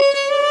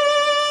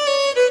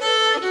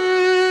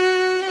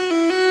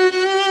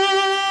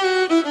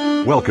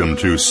Welcome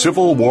to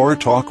Civil War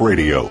Talk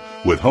Radio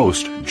with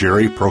host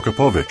Jerry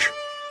Prokopowicz.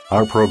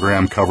 Our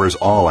program covers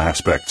all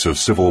aspects of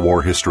Civil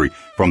War history,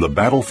 from the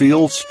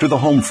battlefields to the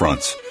home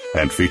fronts,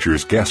 and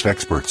features guest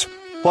experts,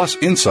 plus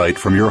insight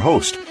from your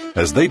host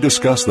as they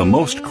discuss the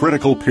most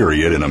critical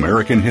period in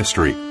American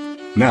history.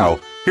 Now,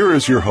 here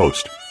is your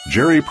host,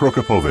 Jerry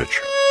Prokopowicz.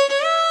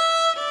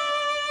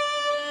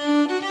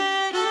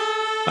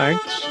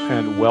 Thanks,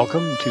 and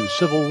welcome to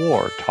Civil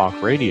War Talk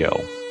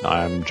Radio.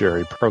 I'm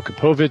Jerry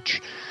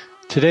Prokopowicz.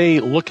 Today,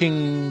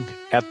 looking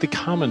at the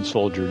common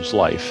soldier's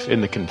life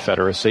in the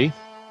Confederacy,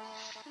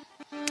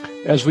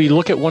 as we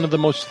look at one of the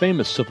most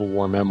famous Civil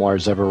War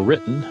memoirs ever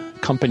written,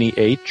 Company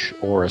H,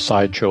 or A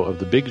Sideshow of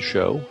the Big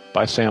Show,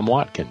 by Sam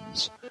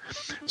Watkins.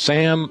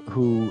 Sam,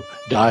 who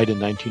died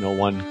in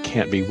 1901,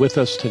 can't be with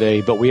us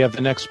today, but we have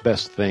the next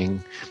best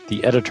thing,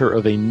 the editor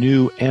of a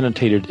new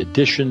annotated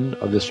edition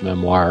of this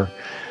memoir.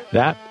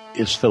 That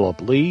is Philip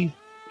Lee,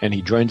 and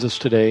he joins us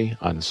today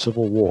on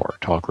Civil War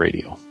Talk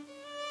Radio.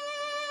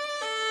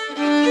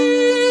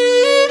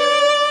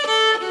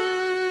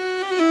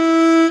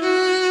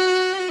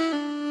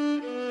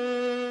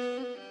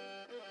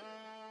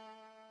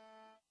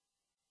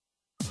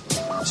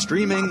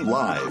 Streaming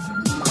live,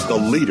 the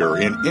leader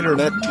in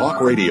Internet talk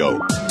radio,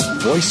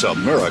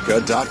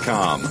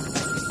 VoiceAmerica.com.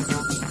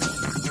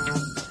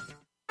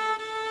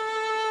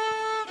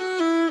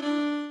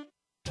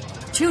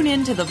 Tune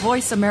in to the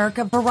Voice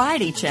America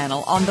Variety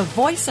channel on the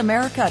Voice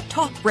America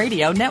Talk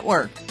Radio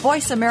Network.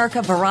 Voice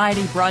America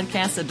Variety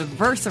broadcasts a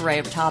diverse array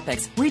of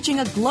topics, reaching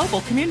a global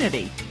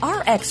community.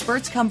 Our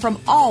experts come from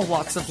all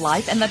walks of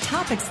life, and the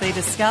topics they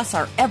discuss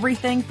are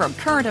everything from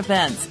current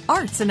events,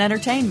 arts and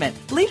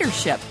entertainment,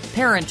 leadership,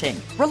 parenting,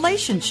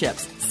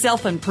 relationships,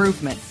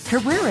 self-improvement,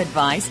 career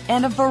advice,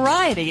 and a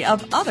variety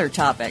of other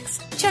topics.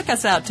 Check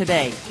us out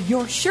today.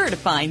 You're sure to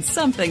find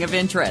something of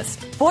interest.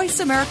 Voice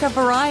America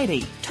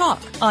Variety. Talk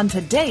on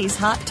today's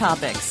hot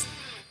topics.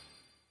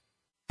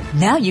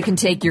 Now you can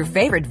take your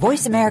favorite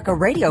Voice America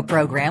radio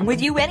program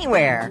with you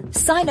anywhere.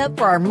 Sign up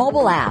for our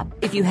mobile app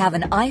if you have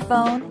an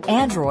iPhone,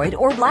 Android,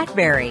 or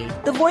BlackBerry.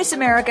 The Voice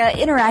America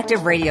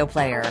Interactive Radio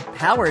Player,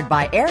 powered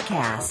by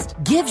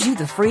Aircast, gives you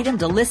the freedom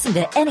to listen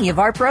to any of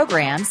our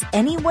programs,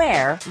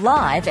 anywhere,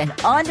 live and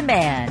on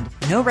demand.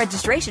 No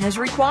registration is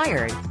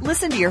required.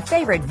 Listen to your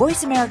favorite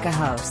Voice America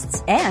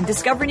hosts and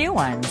discover new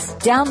ones.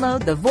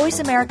 Download the Voice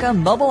America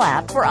mobile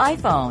app for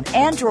iPhone,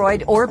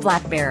 Android, or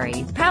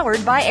BlackBerry,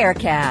 powered by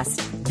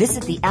Aircast.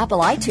 Visit the Apple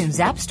iTunes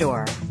App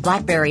Store,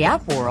 BlackBerry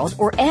App World,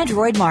 or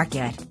Android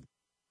Market.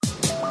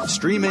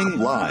 Streaming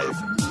live,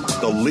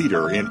 the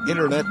leader in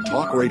Internet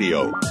talk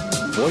radio,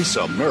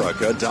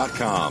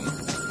 VoiceAmerica.com.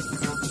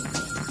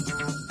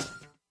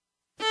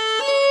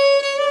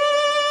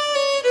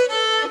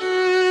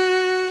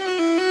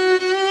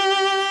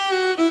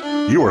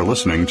 You are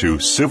listening to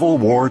Civil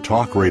War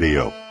Talk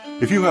Radio.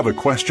 If you have a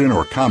question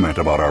or comment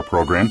about our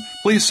program,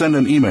 please send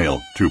an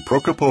email to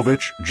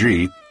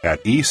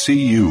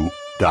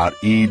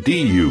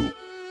prokopowiczg@ecu.edu.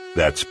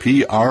 That's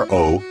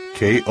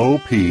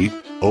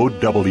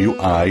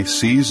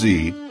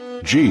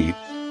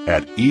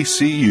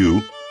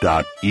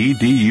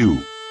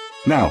PROKOPOWICZG@ecu.edu.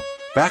 Now,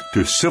 back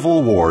to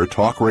Civil War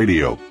Talk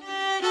Radio.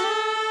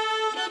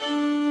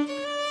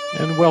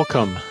 And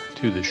welcome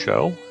to the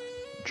show.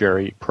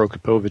 Jerry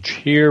Prokopowicz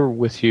here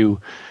with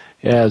you,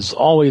 as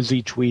always,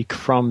 each week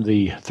from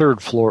the third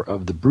floor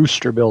of the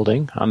Brewster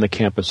Building on the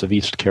campus of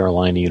East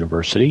Carolina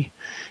University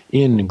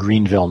in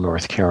Greenville,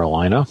 North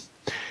Carolina.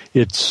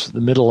 It's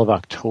the middle of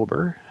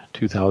October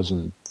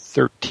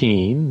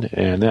 2013,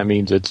 and that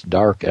means it's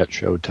dark at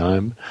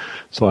showtime.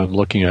 So I'm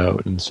looking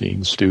out and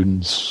seeing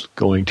students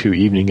going to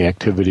evening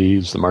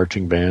activities. The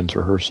marching band's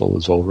rehearsal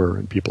is over,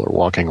 and people are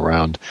walking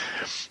around.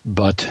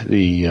 But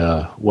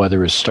the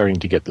weather is starting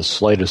to get the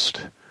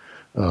slightest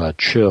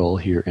chill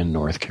here in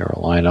North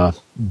Carolina.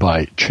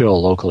 By chill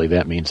locally,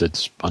 that means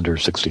it's under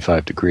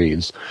 65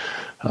 degrees.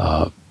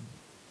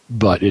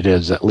 But it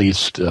is at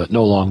least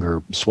no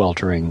longer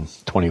sweltering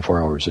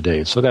 24 hours a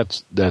day. So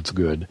that's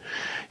good.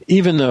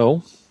 Even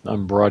though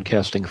I'm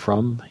broadcasting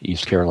from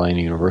East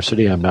Carolina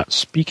University, I'm not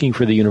speaking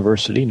for the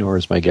university, nor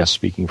is my guest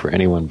speaking for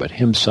anyone but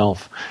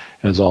himself.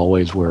 As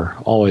always, we're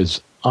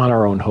always on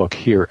our own hook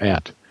here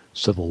at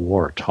Civil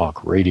War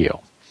Talk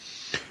Radio.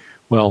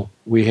 Well,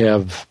 we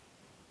have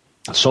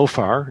so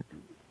far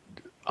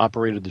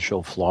operated the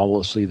show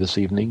flawlessly this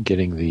evening,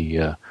 getting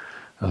the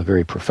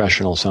very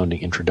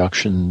professional-sounding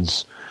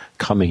introductions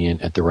coming in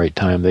at the right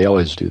time. They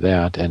always do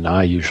that, and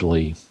I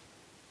usually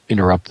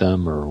interrupt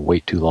them or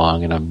wait too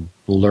long, and I'm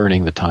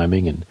learning the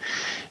timing and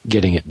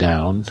getting it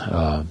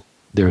down.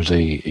 There's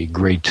a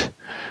great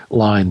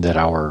line that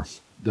our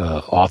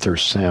author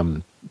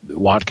Sam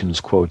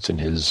Watkins quotes in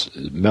his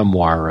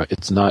memoir,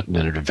 "It's not an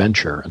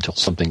adventure until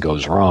something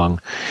goes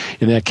wrong."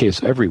 In that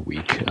case, every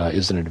week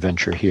is an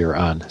adventure here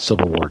on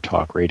Civil War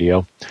Talk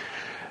Radio.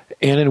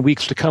 And in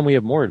weeks to come, we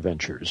have more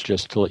adventures.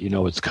 Just to let you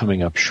know, it's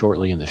coming up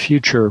shortly in the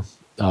future.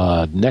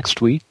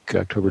 Next week,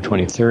 October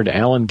 23rd,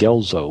 Alan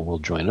Gelzo will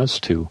join us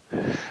to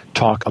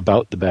talk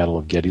about the Battle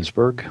of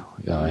Gettysburg,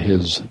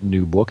 his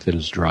new book that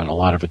has drawn a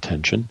lot of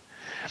attention.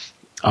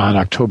 On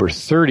October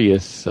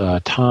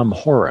 30th, Tom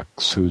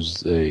Horrocks, who's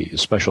the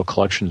Special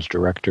Collections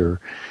Director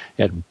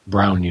at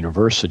Brown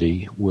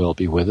University, will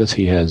be with us.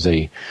 He has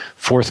a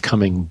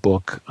forthcoming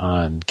book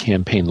on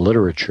campaign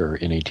literature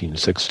in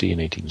 1860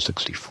 and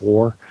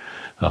 1864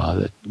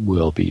 that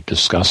we'll be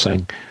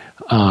discussing.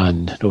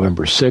 On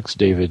November 6th,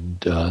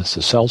 David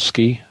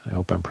Cieselski, I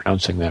hope I'm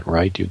pronouncing that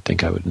right, you'd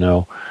think I would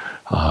know,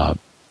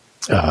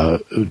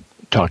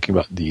 talking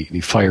about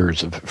the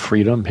Fires of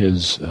Freedom,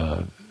 his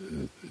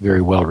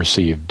very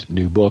well-received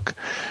new book.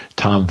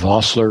 Tom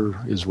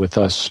Vossler is with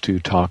us to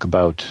talk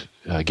about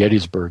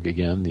Gettysburg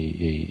again,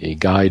 a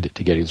guide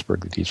to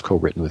Gettysburg that he's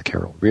co-written with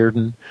Carol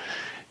Reardon.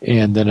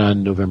 And then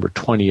on November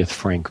 20th,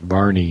 Frank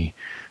Varney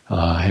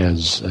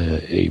has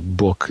a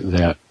book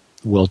that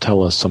will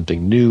tell us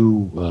something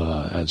new,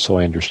 so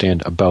I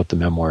understand, about the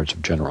memoirs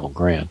of General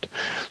Grant.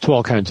 So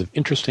all kinds of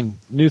interesting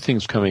new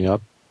things coming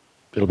up.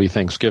 It'll be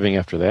Thanksgiving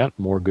after that,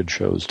 more good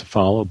shows to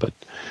follow, but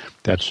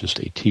that's just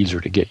a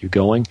teaser to get you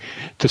going.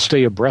 To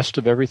stay abreast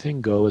of everything,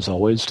 go, as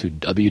always, to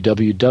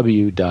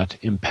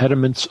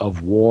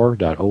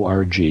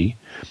www.impedimentsofwar.org.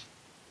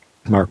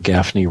 Mark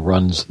Gaffney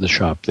runs the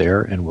shop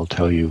there and will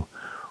tell you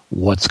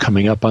what's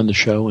coming up on the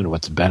show and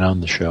what's been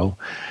on the show.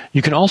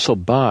 You can also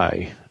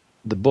buy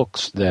the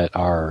books that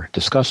are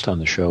discussed on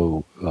the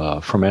show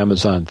from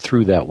Amazon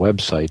through that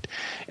website.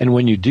 And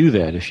when you do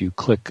that, if you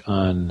click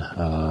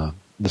on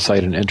the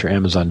site and enter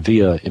Amazon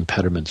via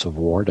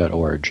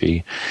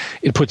impedimentsofwar.org,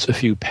 it puts a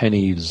few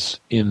pennies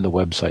in the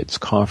website's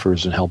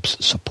coffers and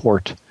helps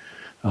support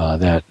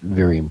that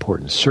very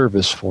important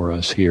service for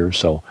us here.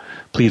 So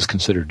please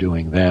consider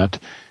doing that.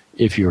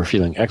 If you're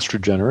feeling extra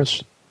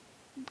generous,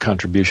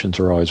 contributions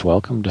are always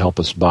welcome to help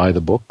us buy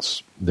the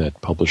books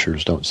that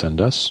publishers don't send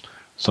us.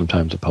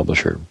 Sometimes a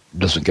publisher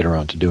doesn't get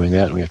around to doing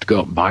that, and we have to go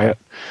out and buy it.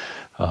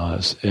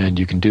 And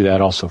you can do that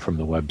also from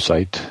the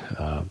website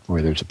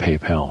where there's a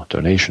PayPal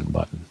donation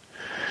button.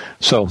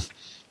 So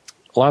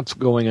lots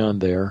going on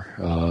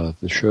there.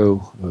 The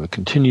show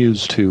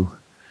continues to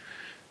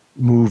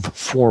move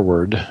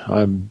forward.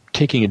 I'm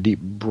taking a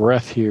deep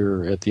breath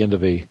here at the end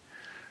of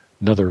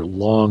another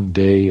long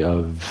day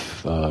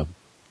of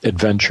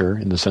adventure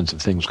in the sense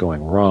of things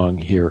going wrong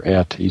here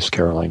at East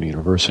Carolina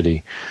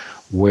University,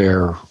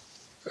 where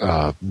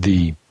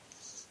the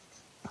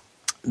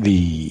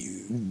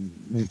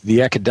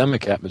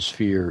academic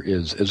atmosphere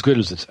is as good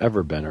as it's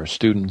ever been. Our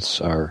students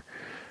are,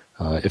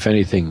 if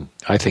anything,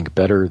 I think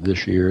better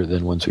this year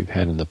than ones we've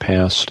had in the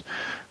past,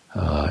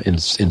 in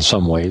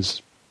some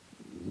ways,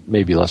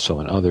 maybe less so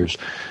in others.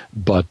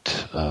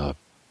 But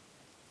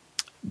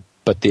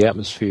the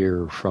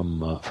atmosphere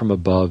from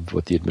above,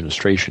 what the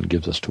administration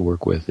gives us to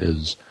work with,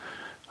 is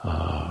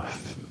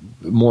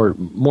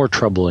more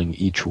troubling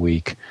each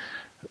week.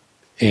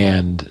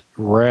 And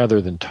rather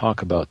than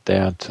talk about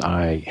that,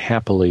 I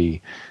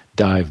happily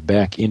dive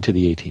back into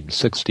the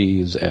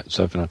 1860s at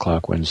 7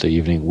 o'clock Wednesday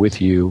evening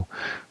with you,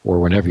 or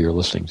whenever you're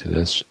listening to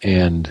this,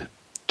 and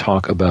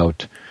talk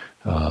about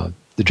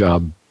the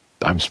job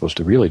I'm supposed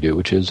to really do,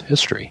 which is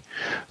history.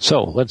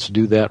 So let's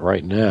do that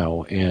right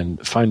now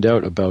and find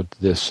out about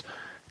this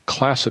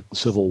classic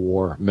Civil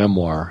War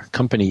memoir,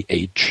 Company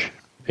H,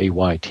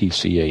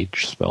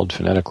 Aytch, spelled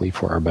phonetically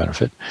for our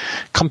benefit,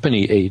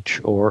 Company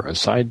H, or A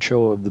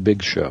Sideshow of the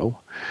Big Show,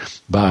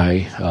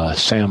 by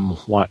Sam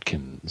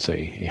Watkins,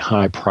 a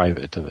high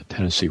private of a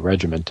Tennessee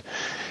regiment.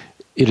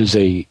 It is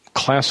a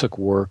classic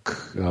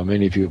work.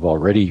 Many of you have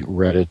already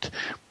read it,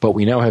 but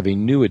we now have a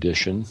new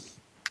edition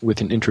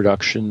with an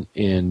introduction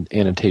and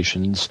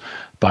annotations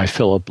by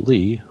Philip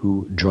Lee,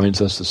 who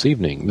joins us this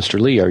evening. Mr.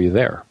 Lee, are you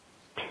there?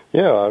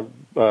 Yeah,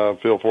 I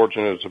feel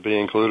fortunate to be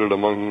included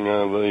among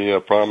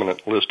the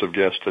prominent list of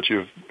guests that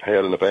you've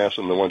had in the past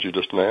and the ones you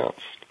just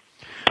announced.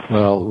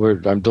 Well,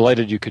 I'm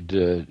delighted you could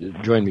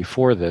join me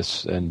for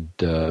this, and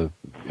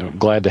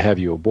glad to have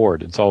you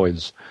aboard. It's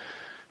always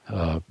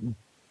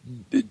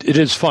it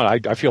is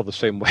fun. I feel the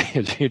same way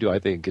as you do. I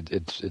think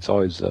it's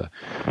always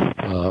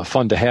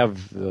fun to have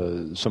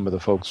some of the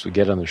folks we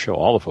get on the show,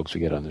 all the folks we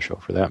get on the show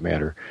for that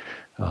matter,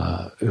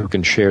 who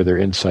can share their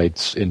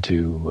insights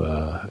into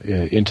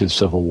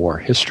Civil War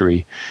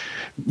history.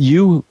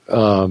 You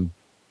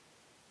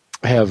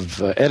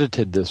have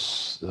edited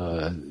this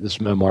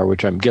memoir,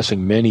 which I'm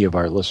guessing many of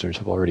our listeners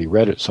have already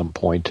read at some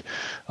point.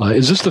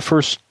 Is this the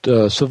first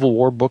Civil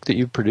War book that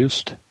you've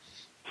produced?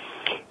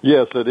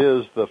 Yes, it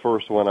is the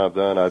first one I've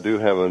done. I do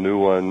have a new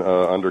one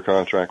under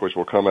contract, which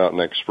will come out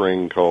next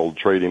spring, called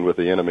Trading with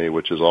the Enemy,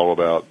 which is all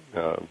about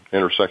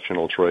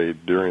intersectional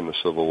trade during the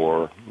Civil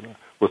War,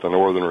 with the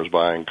Northerners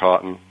buying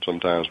cotton,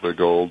 sometimes for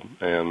gold,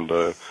 and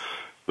the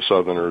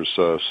Southerners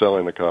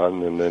selling the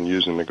cotton and then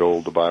using the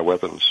gold to buy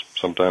weapons.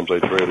 Sometimes they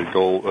traded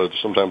gold.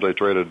 Sometimes they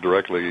traded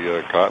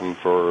directly cotton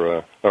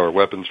for or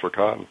weapons for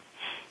cotton.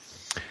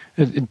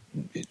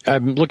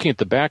 I'm looking at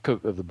the back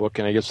of the book,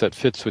 and I guess that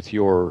fits with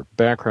your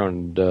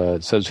background.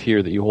 It says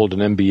here that you hold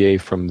an MBA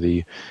from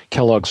the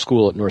Kellogg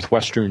School at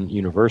Northwestern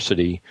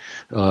University.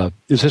 Has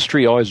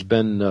history always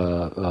been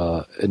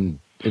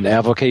an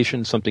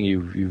avocation, something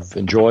you've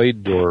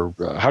enjoyed, or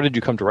how did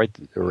you come to write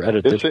or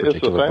edit this particular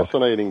book? It's a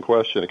fascinating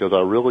question because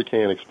I really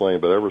can't explain.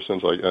 But ever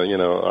since I don't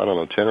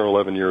know, 10 or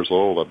 11 years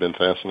old, I've been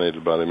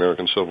fascinated by the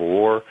American Civil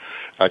War.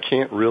 I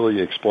can't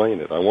really explain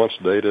it. I once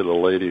dated a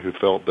lady who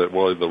felt that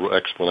the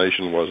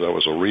explanation was I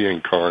was a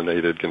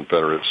reincarnated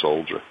Confederate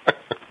soldier.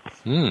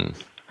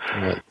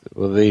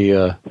 Well,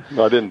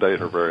 I didn't date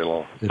her very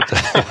long.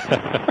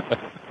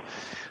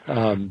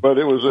 But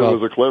it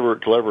was a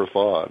clever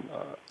thought.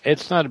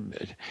 It's not.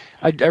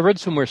 I read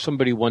somewhere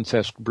somebody once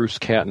asked Bruce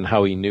Catton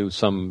how he knew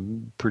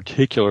some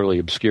particularly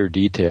obscure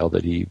detail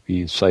that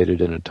he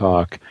cited in a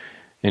talk,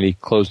 and he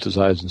closed his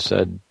eyes and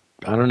said,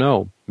 "I don't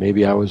know.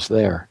 Maybe I was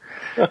there."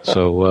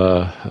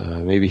 So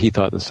maybe he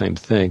thought the same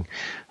thing.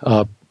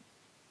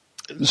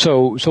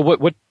 So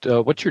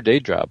what's your day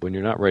job when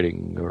you're not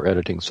writing or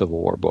editing Civil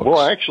War books?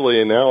 Well,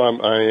 actually, now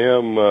I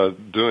am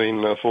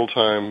doing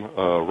full-time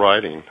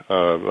writing.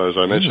 As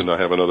I mentioned, I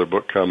have another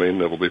book coming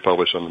that will be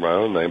published under my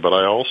own name, but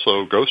I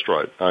also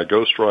ghostwrite. I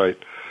ghostwrite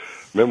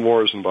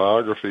memoirs and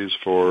biographies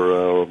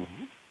for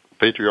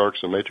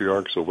patriarchs and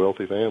matriarchs of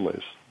wealthy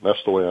families.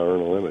 That's the way I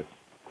earn a living.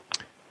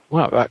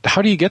 Wow.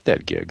 How do you get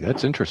that gig?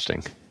 That's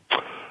interesting.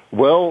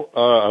 Well,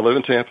 I live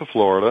in Tampa,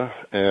 Florida,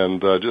 and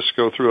just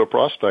go through a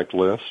prospect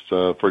list.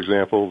 For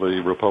example,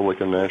 the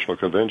Republican National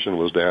Convention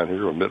was down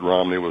here, and Mitt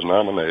Romney was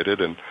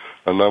nominated, and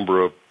a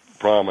number of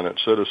prominent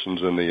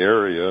citizens in the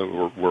area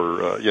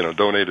were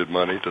donated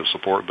money to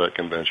support that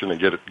convention and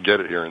get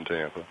it here in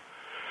Tampa.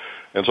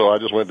 And so I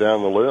just went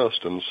down the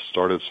list and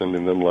started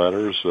sending them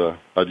letters.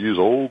 I'd use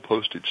old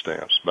postage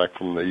stamps back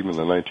from even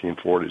the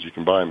 1940s. You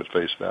can buy them at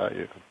face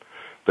value.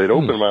 They'd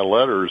open my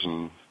letters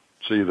and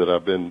see that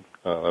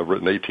I've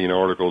written 18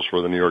 articles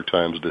for the New York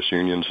Times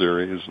Disunion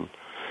series, and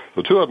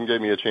the two of them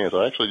gave me a chance.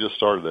 I actually just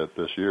started that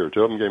this year.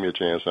 Two of them gave me a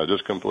chance, and I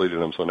just completed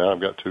them, so now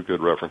I've got two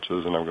good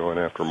references, and I'm going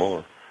after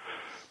more.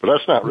 But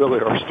that's not really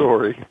our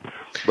story.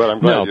 But I'm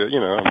glad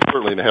I'm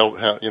certainly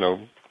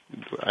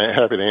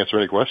happy to answer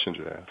any questions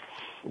you have.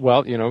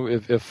 Well,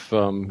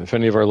 if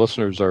any of our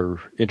listeners are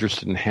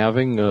interested in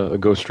having a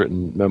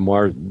ghostwritten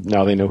memoir,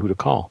 now they know who to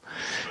call.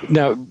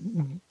 Now,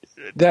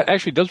 that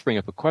actually does bring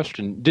up a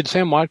question. Did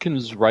Sam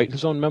Watkins write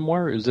his own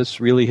memoir? Is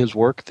this really his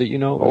work that you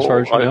know, as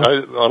far as you know?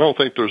 I don't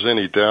think there's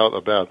any doubt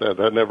about that.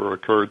 That never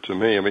occurred to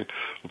me. I mean,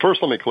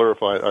 first let me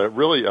clarify.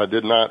 I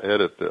did not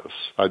edit this.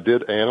 I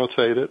did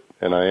annotate it,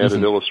 and I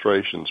added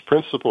illustrations,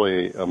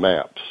 principally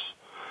maps.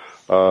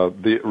 There's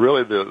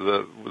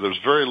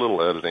very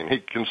little editing. He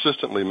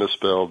consistently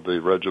misspelled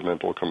the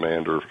regimental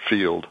commander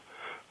field,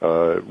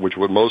 which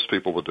what most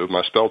people would do.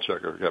 My spell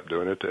checker kept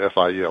doing it to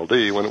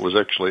F-I-E-L-D when it was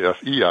actually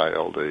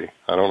F-E-I-L-D.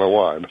 I don't know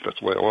why, but that's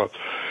the way it was.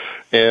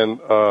 And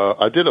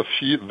I did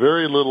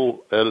very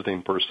little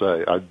editing per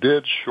se. I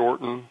did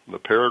shorten the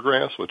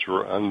paragraphs, which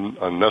were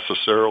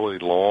unnecessarily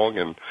long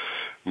and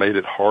made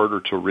it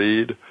harder to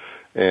read,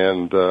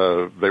 and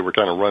they were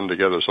kind of run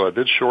together. So I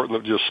did shorten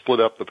them, just split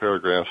up the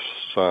paragraphs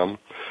some.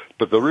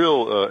 But the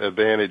real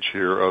advantage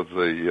here of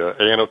the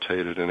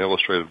annotated and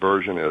illustrated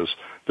version is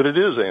that it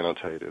is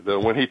annotated.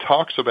 When he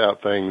talks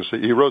about things,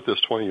 he wrote this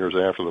 20 years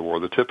after the war,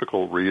 the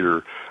typical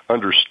reader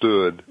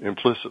understood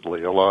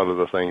implicitly a lot of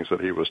the things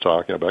that he was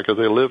talking about because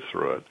they lived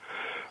through it.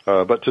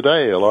 But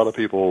today, a lot of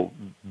people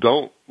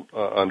don't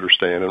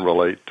understand and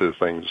relate to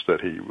things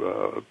that he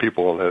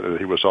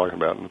was talking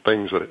about and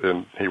things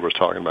that he was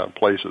talking about in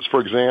places. For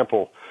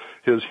example,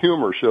 his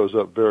humor shows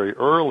up very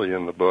early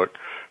in the book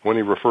when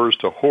he refers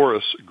to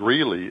Horace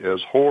Greeley as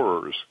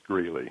Horrors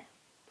Greeley.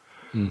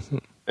 Mm-hmm.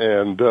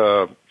 And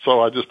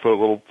so I just put a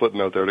little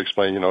footnote there to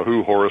explain,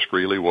 who Horace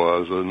Greeley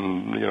was,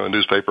 and a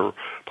newspaper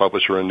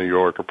publisher in New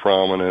York, a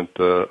prominent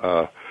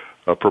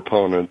a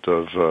proponent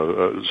of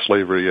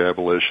slavery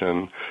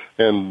abolition,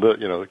 and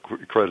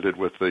credited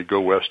with the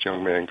 "Go West,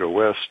 young man, go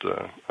West"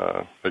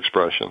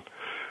 expression.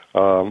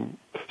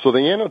 So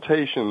the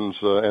annotations,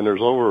 and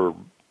there's over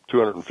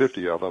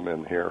 250 of them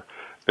in here,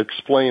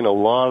 explain a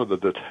lot of the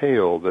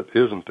detail that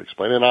isn't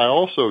explained. And I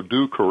also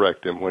do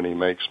correct him when he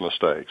makes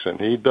mistakes, and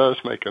he does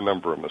make a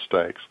number of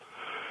mistakes.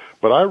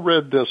 But I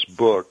read this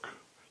book.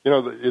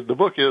 The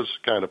book is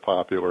kind of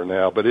popular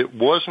now, but it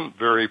wasn't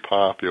very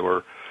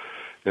popular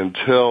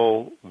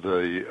until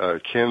the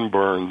Ken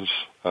Burns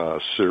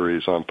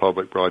series on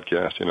public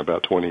broadcasting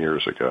about 20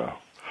 years ago.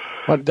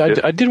 Well,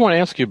 I did want to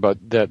ask you about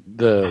that,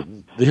 the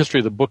history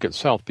of the book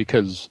itself,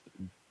 because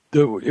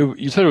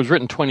you said it was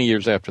written 20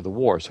 years after the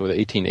war, so the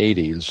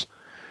 1880s.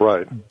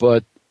 Right.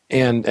 But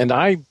and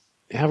I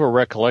have a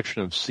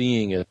recollection of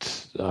seeing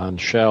it on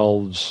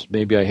shelves.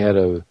 Maybe I had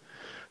a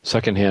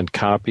secondhand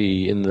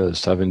copy in the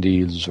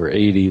 70s or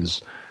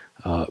 80s.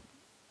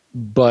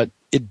 But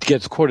it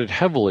gets quoted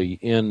heavily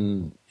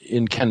in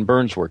Ken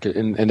Burns' work,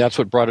 and that's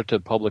what brought it to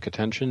public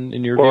attention,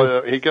 in your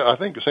view? I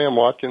think Sam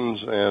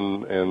Watkins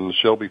and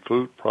Shelby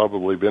Foote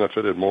probably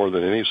benefited more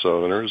than any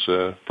Southerners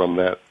from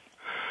that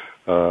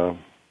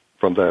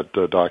from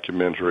that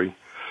documentary.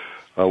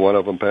 One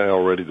of them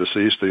already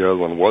deceased, the other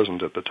one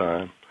wasn't at the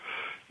time.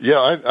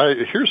 Yeah,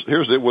 here's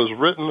it was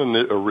written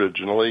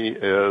originally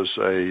as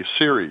a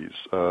series,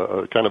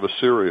 kind of a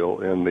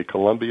serial in the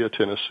Columbia,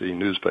 Tennessee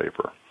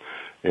newspaper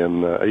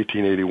in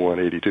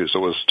 1881-82. So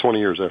it was 20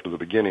 years after the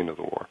beginning of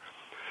the war.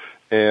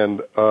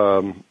 And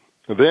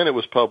then it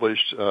was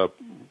published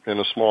in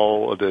a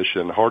small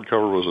edition.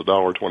 Hardcover was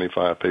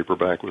 $1.25,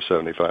 paperback was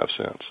 75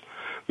 cents.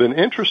 Then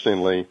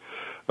interestingly,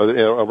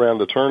 around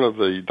the turn of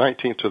the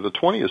 19th to the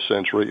 20th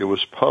century, it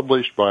was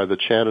published by the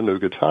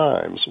Chattanooga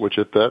Times, which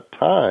at that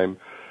time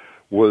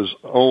was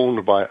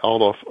owned by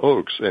Adolph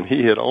Oakes, and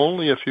he had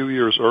only a few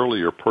years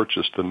earlier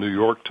purchased the New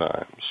York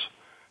Times.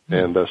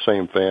 And the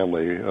same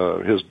family,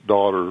 his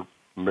daughter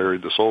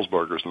married the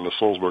Sulzbergers, and the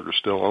Sulzbergers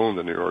still own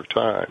the New York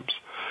Times.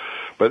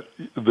 But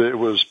it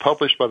was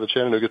published by the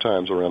Chattanooga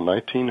Times around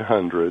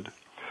 1900,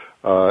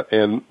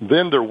 and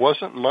then there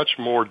wasn't much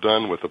more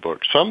done with the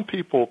book. Some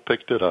people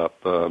picked it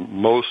up,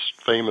 most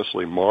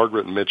famously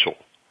Margaret Mitchell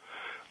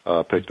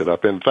picked it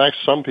up. In fact,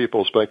 some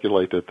people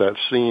speculate that that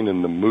scene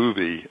in the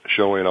movie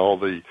showing all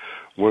the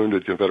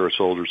wounded Confederate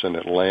soldiers in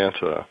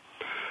Atlanta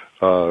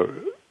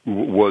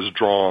was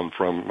drawn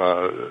from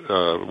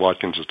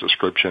Watkins'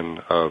 description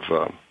of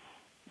a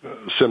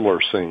similar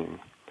scene.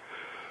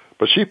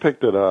 But she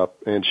picked it up,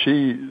 and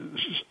she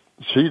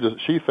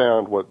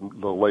found what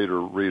the later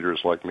readers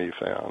like me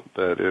found,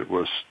 that it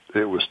was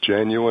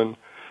genuine.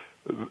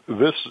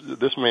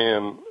 This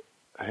man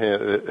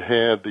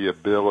had the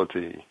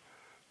ability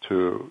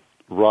to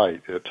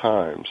write at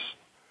times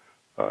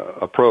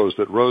a prose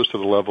that rose to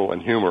the level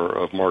and humor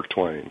of Mark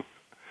Twain.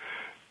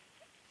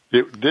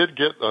 It did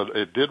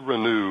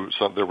renew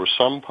some. There was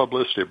some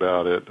publicity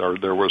about it, or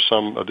there was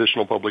some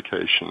additional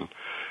publication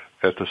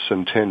at the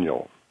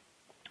Centennial,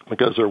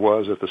 because there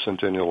was at the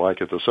Centennial,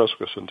 like at the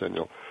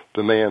Sesquicentennial,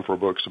 demand for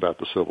books about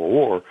the Civil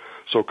War.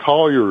 So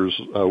Collier's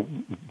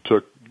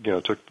took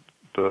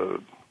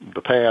the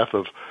path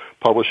of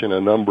publishing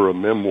a number of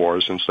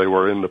memoirs. Since they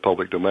were in the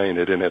public domain,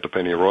 they didn't have to pay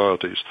any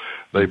royalties.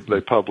 They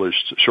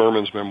published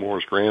Sherman's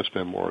memoirs, Grant's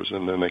memoirs,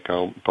 and then they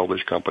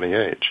published Company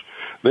H.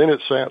 Then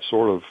it sat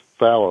sort of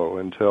fallow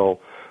until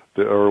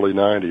the early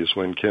 90s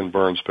when Ken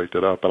Burns picked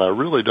it up, and I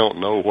really don't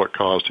know what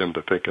caused him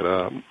to pick it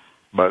up,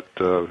 but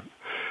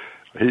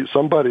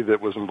somebody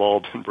that was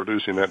involved in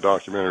producing that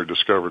documentary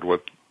discovered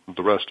what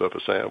the rest of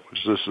us have,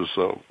 which this is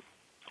a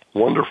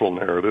wonderful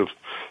narrative,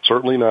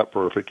 certainly not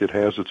perfect. It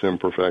has its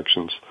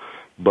imperfections,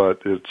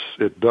 but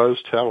it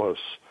does tell us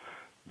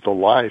the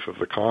life of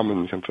the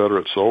common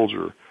Confederate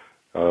soldier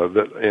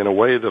that in a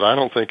way that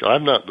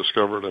I've not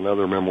discovered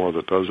another memoir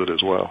that does it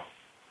as well.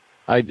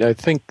 I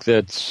think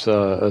that's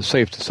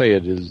safe to say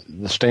it is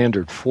the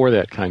standard for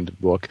that kind of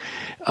book.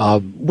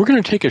 We're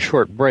going to take a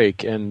short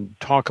break and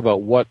talk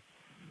about what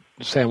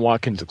Sam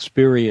Watkins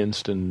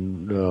experienced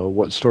and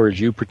what stories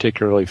you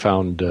particularly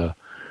found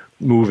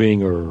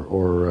moving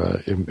or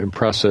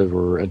impressive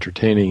or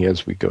entertaining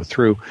as we go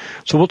through.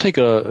 So we'll take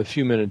a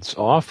few minutes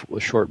off, a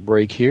short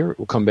break here.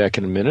 We'll come back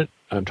in a minute.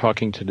 I'm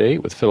talking today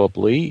with Philip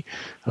Lee,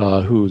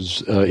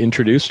 who's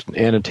introduced and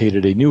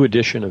annotated a new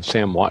edition of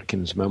Sam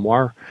Watkins'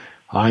 memoir.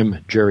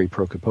 I'm Jerry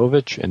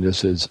Prokopowicz, and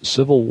this is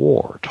Civil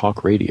War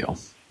Talk Radio.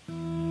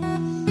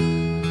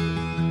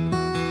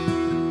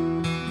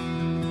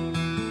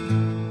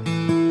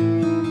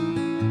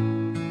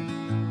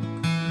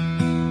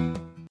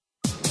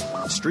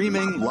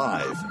 Streaming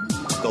live,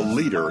 the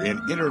leader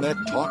in Internet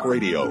talk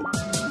radio,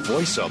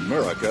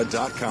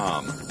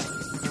 VoiceAmerica.com.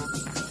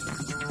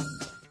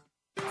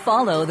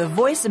 Follow the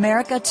Voice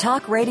America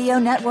Talk Radio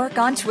Network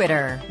on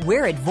Twitter.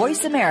 We're at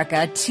Voice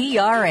America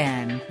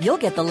TRN. You'll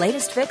get the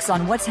latest fix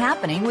on what's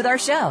happening with our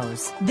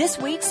shows, this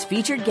week's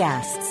featured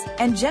guests,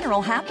 and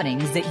general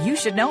happenings that you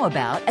should know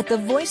about at the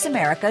Voice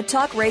America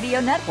Talk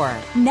Radio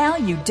Network. Now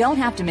you don't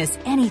have to miss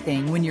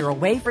anything when you're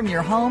away from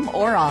your home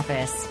or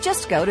office.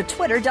 Just go to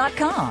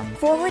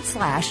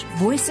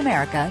twitter.com/Voice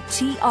America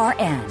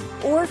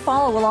TRN or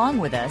follow along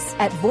with us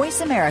at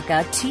Voice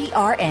America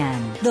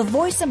TRN, the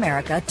Voice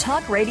America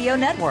Talk Radio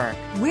Network.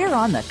 We're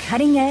on the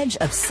cutting edge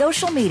of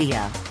social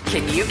media.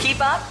 Can you keep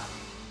up?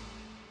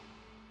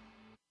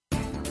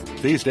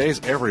 These days,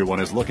 everyone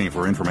is looking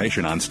for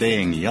information on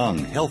staying young,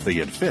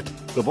 healthy, and fit.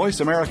 The Voice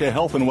America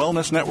Health and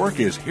Wellness Network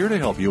is here to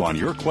help you on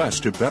your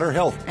quest to better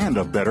health and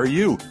a better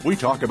you. We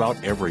talk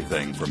about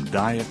everything from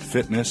diet,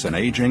 fitness, and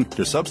aging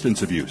to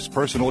substance abuse,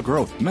 personal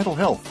growth, mental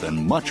health,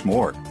 and much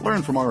more.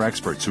 Learn from our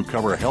experts who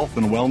cover health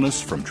and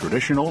wellness from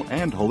traditional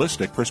and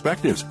holistic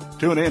perspectives.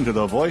 Tune in to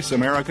the Voice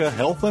America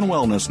Health and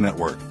Wellness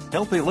Network.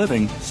 Healthy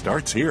living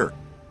starts here.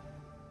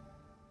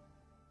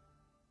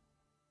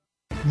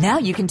 Now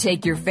you can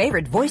take your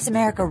favorite Voice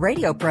America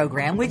radio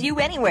program with you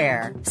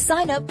anywhere.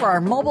 Sign up for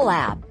our mobile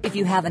app if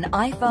you have an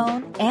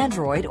iPhone,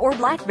 Android, or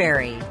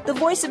BlackBerry. The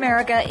Voice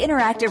America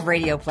Interactive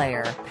Radio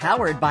Player,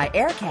 powered by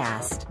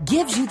Aircast,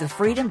 gives you the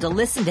freedom to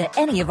listen to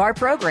any of our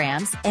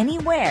programs,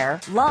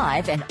 anywhere,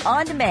 live and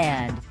on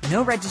demand.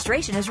 No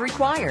registration is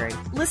required.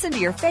 Listen to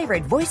your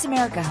favorite Voice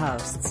America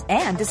hosts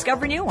and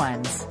discover new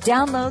ones.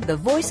 Download the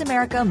Voice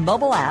America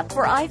mobile app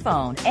for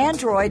iPhone,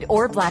 Android,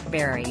 or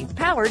BlackBerry,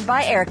 powered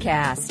by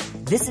Aircast.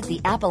 Visit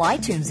the Apple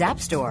iTunes App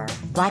Store,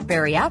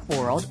 BlackBerry App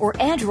World, or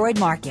Android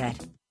Market.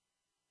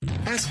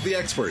 Ask the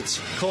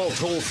experts. Call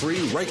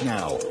toll-free right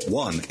now,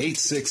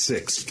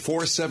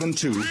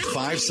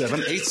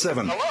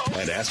 1-866-472-5787.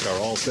 And ask our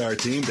All-Star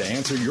team to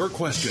answer your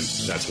question.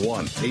 That's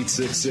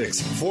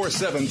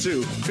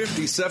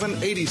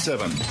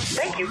 1-866-472-5787.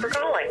 Thank you for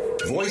calling.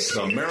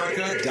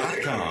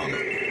 VoiceAmerica.com.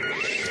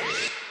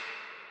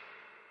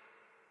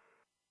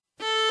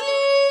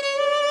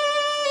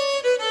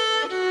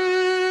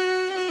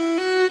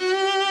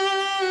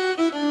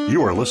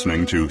 You are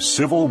listening to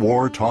Civil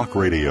War Talk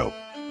Radio.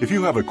 If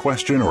you have a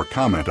question or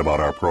comment about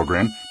our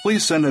program,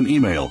 please send an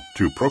email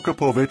to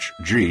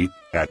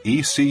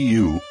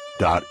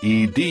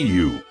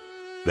prokopovic@ecu.edu.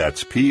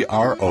 That's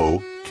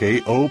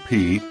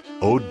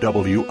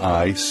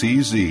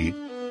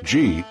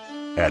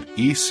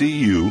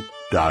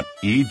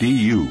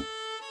PROKOPOWICZ@ecu.edu.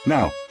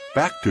 Now,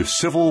 back to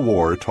Civil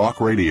War Talk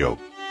Radio.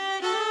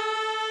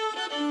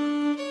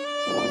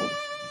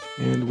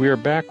 And we are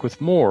back with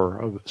more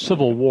of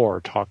Civil War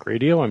Talk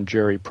Radio. I'm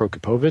Jerry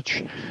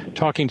Prokopowicz,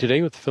 talking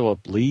today with Philip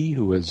Lee,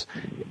 who has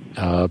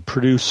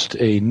produced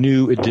a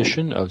new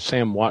edition of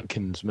Sam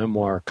Watkins'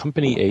 memoir,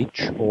 Company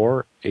H,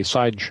 or A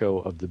Sideshow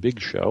of the Big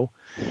Show.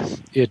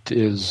 It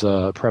is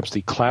perhaps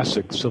the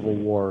classic Civil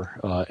War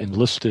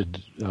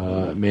enlisted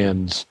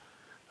man's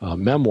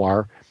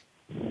memoir.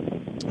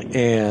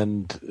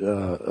 And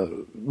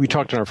we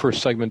talked in our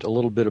first segment a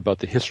little bit about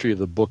the history of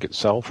the book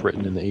itself,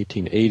 written in the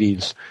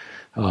 1880s.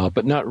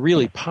 But not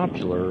really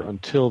popular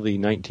until the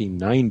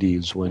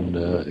 1990s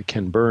when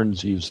Ken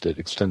Burns used it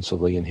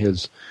extensively in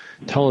his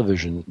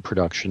television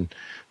production.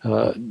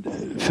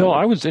 Phil,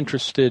 I was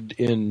interested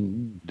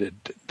in...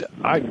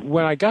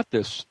 when I got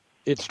this,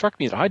 it struck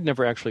me that I'd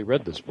never actually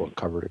read this book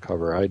cover to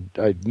cover. I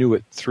knew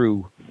it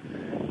through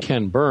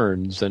Ken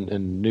Burns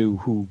and knew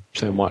who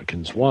Sam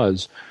Watkins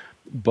was.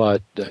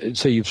 But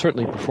so you've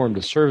certainly performed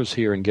a service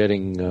here in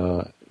getting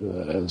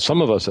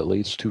some of us, at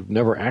least, who've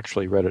never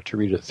actually read it to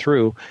read it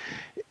through.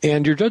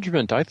 And your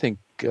judgment, I think,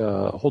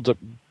 holds up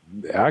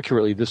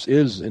accurately. This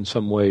is, in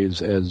some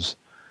ways, as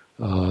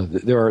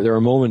there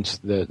are moments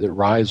that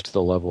rise to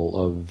the level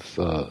of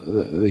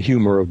the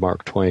humor of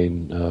Mark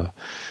Twain. Are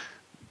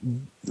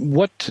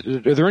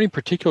there any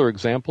particular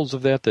examples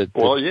of that?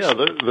 Well, yeah,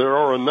 there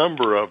are a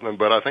number of them,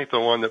 but I think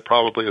the one that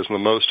probably is the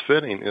most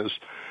fitting is,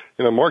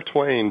 Mark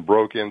Twain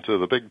broke into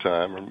the big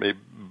time, or maybe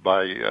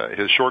by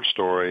his short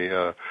story,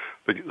 The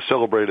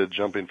Celebrated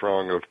Jumping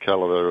Frog of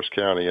Calaveras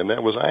County, and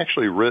that was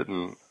actually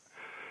written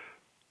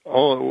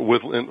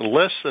in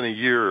less than a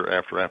year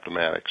after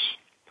Appomattox.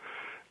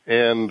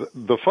 And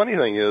the funny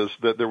thing is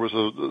that there was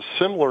a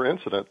similar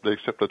incident,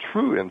 except a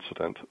true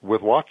incident,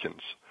 with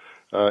Watkins.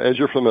 As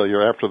you're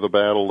familiar, after the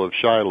Battle of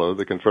Shiloh,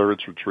 the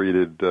Confederates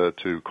retreated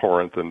to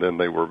Corinth, and then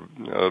they were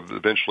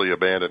eventually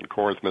abandoned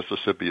Corinth,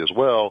 Mississippi as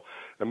well,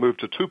 and moved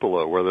to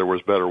Tupelo, where there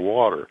was better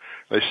water.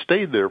 They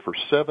stayed there for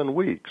 7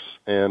 weeks,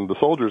 and the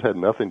soldiers had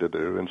nothing to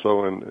do. And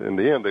so, in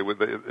the end,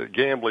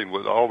 gambling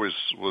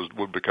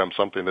would become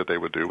something that they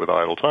would do with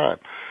idle time.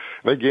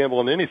 They gamble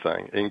on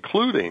anything,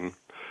 including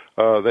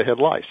they had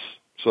lice.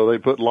 So they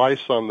put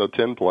lice on the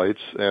tin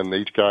plates, and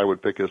each guy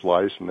would pick his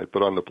lice, and they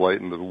put on the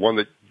plate, and the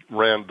lice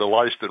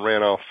that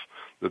ran off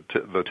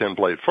the tin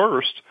plate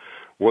first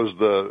was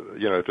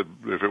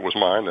if it was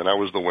mine, then I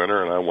was the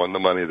winner, and I won the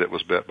money that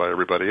was bet by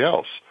everybody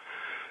else.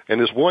 And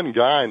this one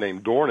guy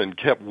named Dornan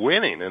kept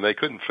winning, and they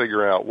couldn't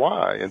figure out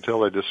why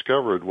until they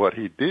discovered what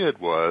he did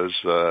was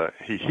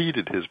he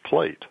heated his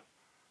plate.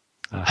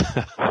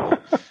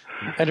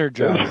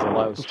 Energized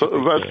allows.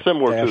 So that's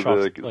similar to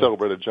the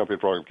Celebrated Jumping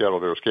Frog of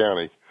Calaveras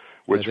County,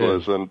 which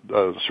was a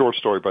short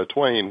story by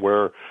Twain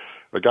where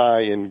a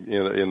guy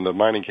in the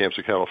mining camps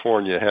of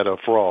California had a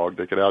frog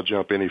that could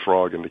outjump any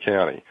frog in the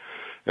county.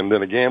 And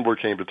then a gambler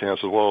came to town and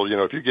said, well,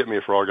 if you get me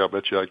a frog, I'll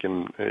bet you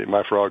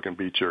my frog can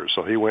beat yours.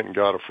 So he went and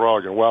got a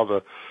frog. And while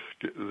the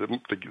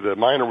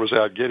miner was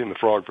out getting the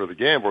frog for the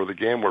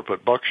gambler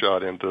put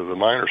buckshot into the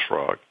miner's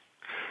frog.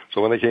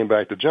 So when they came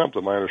back to jump,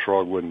 the miner's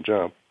frog wouldn't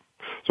jump.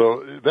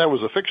 So that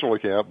was a fictional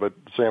account, but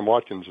Sam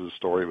Watkins'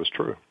 story was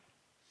true.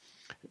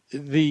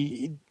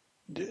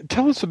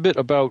 Tell us a bit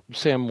about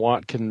Sam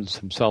Watkins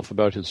himself,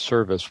 about his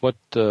service. What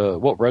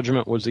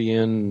regiment was he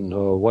in?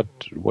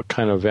 What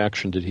kind of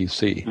action did he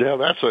see? Yeah,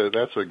 that's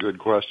a good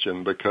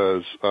question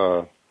because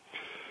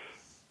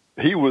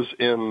he was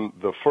in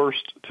the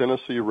 1st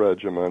Tennessee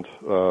Regiment,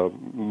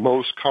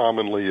 most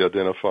commonly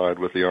identified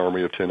with the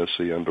Army of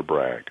Tennessee under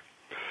Bragg.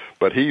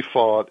 But he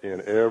fought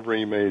in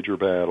every major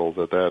battle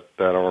that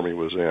army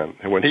was in.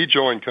 And when he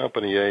joined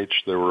Company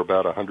H, there were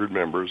about 100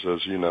 members.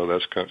 As you know,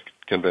 that's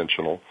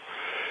conventional.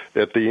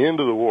 At the end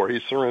of the war, he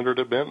surrendered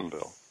at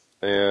Bentonville.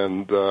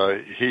 And there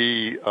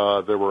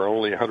were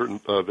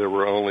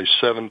only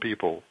 7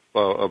 people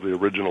of the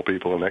original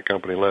people in that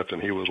company left,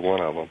 and he was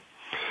one of them.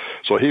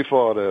 So he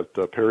fought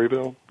at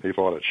Perryville, he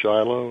fought at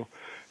Shiloh,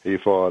 he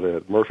fought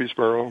at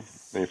Murfreesboro,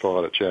 he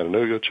fought at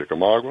Chattanooga,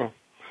 Chickamauga,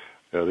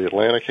 the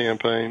Atlanta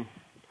campaign,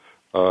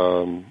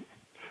 and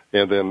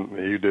then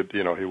he did.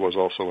 He was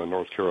also in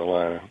North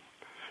Carolina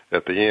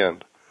at the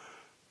end.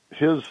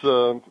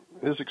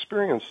 His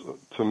experience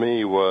to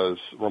me was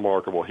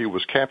remarkable. He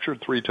was captured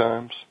 3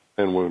 times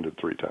and wounded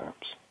 3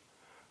 times.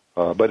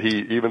 But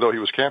even though he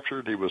was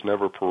captured, he was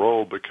never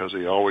paroled because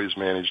he always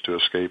managed to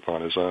escape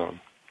on his own.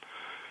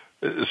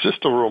 It's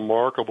just a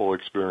remarkable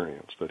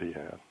experience that he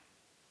had.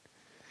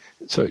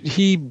 So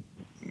he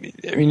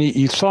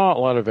saw a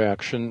lot of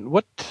action.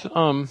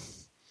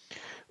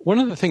 One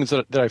of the things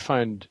that I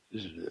find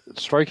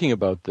striking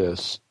about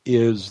this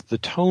is the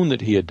tone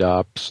that he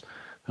adopts.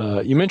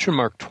 You mentioned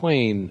Mark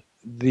Twain.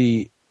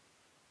 The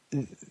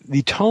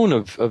tone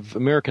of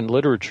American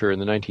literature in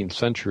the 19th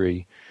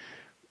century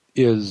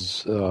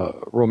is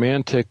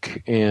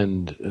romantic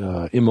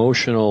and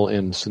emotional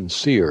and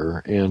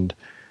sincere, and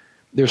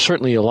there's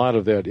certainly a lot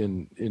of that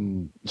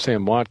in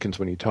Sam Watkins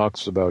when he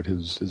talks about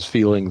his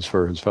feelings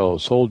for his fellow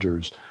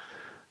soldiers.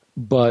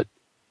 But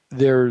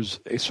there's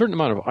a certain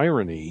amount of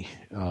irony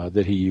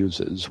that he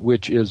uses,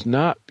 which is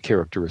not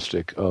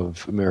characteristic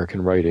of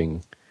American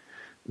writing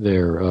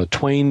there.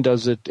 Twain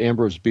does it.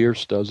 Ambrose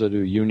Bierce does it,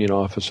 a Union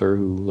officer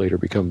who later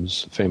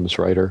becomes a famous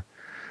writer.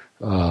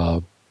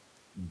 But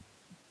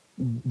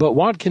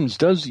Watkins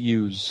does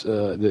use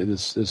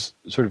this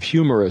sort of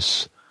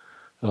humorous,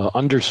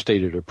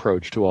 understated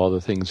approach to all the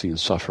things he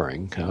is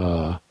suffering.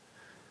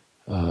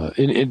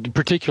 In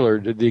particular,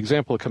 the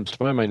example that comes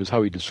to my mind is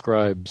how he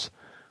describes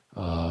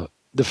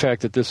the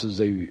fact that this is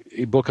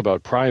a book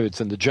about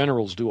privates and the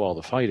generals do all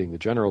the fighting. The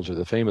generals are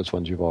the famous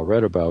ones you've all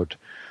read about.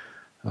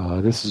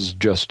 This is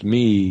just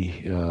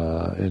me,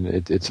 and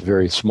it's a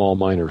very small,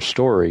 minor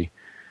story.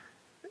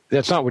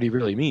 That's not what he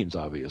really means,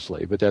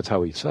 obviously, but that's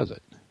how he says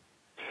it.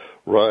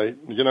 Right.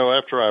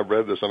 After I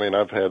read this,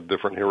 I've had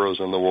different heroes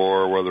in the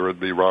war, whether it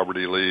be Robert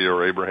E. Lee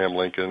or Abraham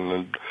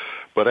Lincoln.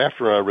 But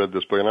after I read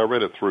this book, and I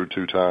read it through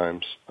 2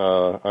 times,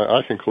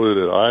 I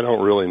concluded I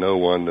don't really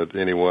know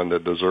anyone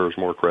that deserves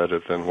more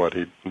credit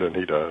than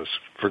he does.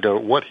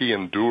 Forget what he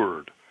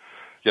endured.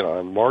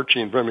 And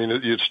marching.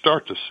 You'd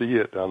start to see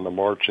it on the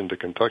march into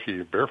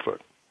Kentucky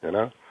barefoot.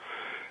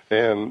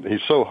 And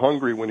he's so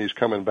hungry when he's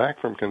coming back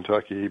from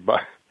Kentucky,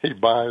 he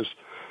buys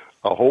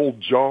a whole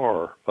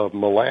jar of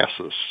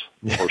molasses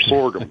or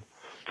sorghum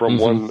from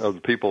one of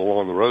the people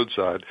along the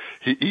roadside.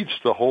 He eats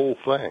the whole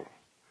thing.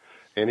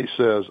 And he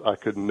says, I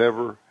could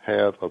never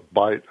have a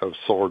bite of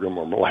sorghum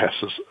or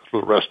molasses for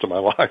the rest of my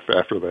life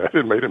after that.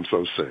 It made him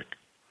so sick.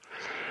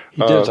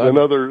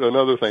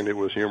 Another thing that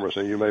was humorous,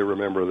 and you may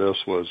remember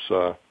this, was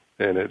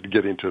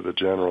getting to the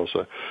generals.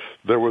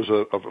 There was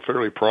a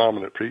fairly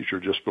prominent preacher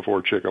just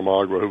before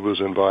Chickamauga who was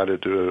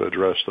invited to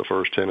address the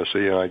 1st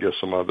Tennessee and I guess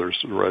some other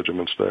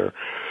regiments there.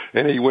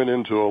 And he went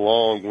into a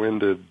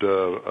long-winded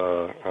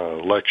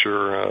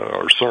lecture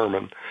or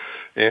sermon,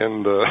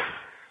 and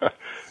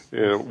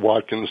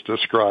Watkins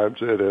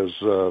describes it as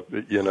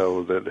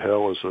that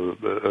hell is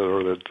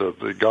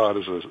that God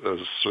is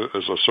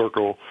a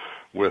circle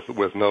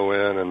with no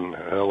end, and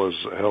hell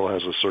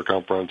has a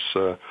circumference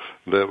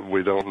that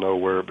we don't know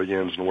where it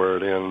begins and where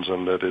it ends,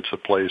 and that it's a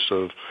place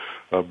of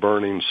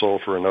burning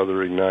sulfur and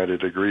other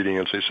ignited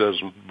ingredients. He says,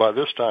 by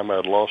this time I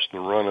had lost the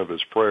run of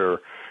his prayer,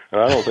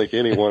 and I don't think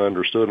anyone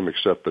understood him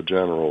except the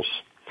generals.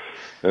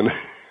 And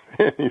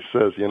he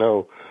says,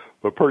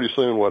 but pretty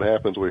soon what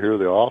happens, we hear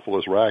the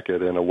awfulest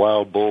racket, and a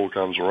wild bull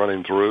comes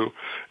running through,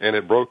 and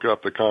it broke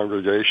up the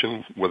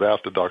congregation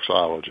without the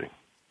doxology.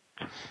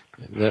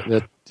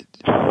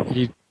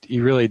 He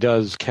really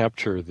does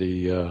capture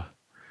the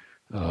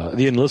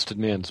enlisted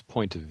man's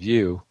point of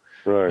view,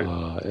 right?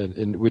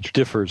 And which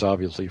differs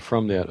obviously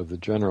from that of the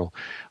general.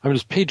 I'm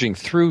just paging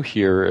through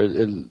here.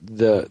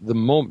 The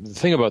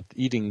thing about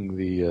eating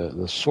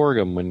the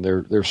sorghum when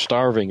they're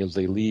starving as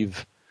they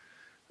leave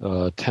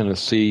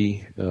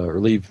Tennessee or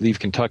leave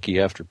Kentucky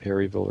after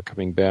Perryville or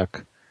coming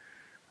back,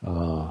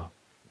 and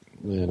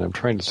I'm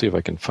trying to see if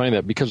I can find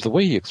that because the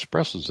way he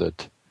expresses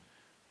it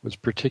was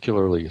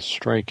particularly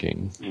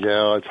striking.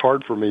 Yeah, it's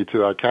hard for me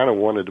to. I kind of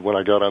wanted, when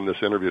I got on this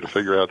interview, to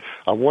figure out,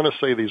 I want to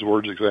say these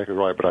words exactly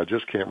right, but I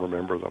just can't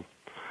remember them.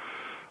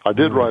 I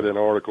did write an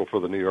article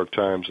for the New York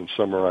Times and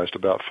summarized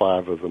about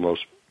 5 of the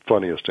most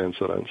funniest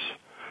incidents,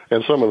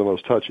 and some of the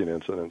most touching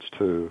incidents,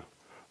 too,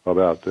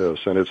 about this.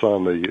 And it's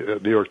on the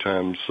New York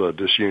Times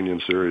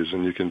Disunion series,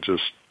 and you can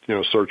just,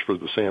 search for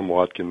the Sam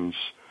Watkins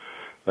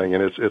thing,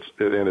 and it's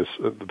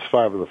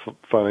 5 of the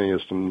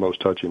funniest and most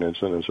touching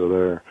incidents are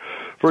there.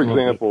 For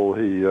example,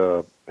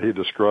 he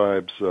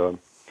describes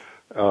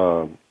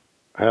how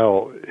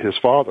his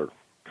father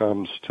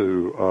comes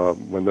to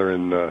when they're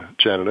in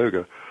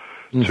Chattanooga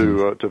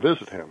to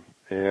visit him.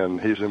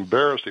 And he's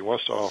embarrassed. He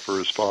wants to offer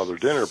his father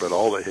dinner, but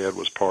all they had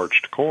was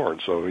parched corn.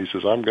 So he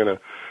says,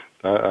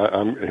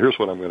 here's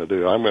what I'm going to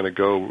do. I'm going to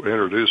go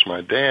introduce my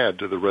dad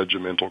to the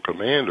regimental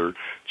commander,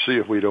 see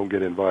if we don't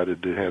get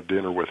invited to have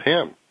dinner with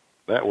him.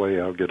 That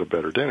way I'll get a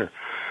better dinner.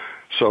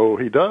 So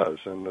he does,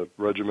 and the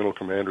regimental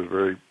commander is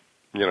very,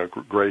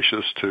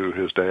 gracious to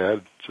his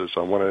dad, says,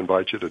 I want to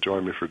invite you to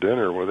join me for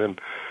dinner.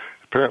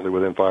 Apparently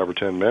within 5 or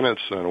 10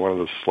 minutes, and one of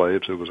the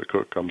slaves, who was a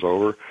cook, comes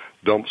over,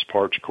 dumps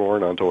parched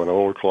corn onto an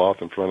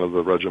oilcloth in front of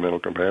the regimental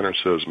commander and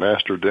says,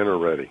 Master, dinner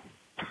ready.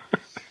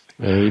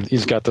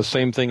 He's got the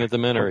same thing that the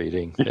men are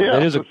eating. Yeah.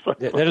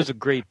 That is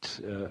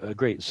a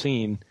great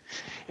scene,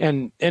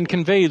 and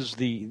conveys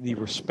the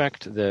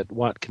respect that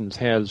Watkins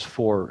has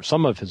for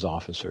some of his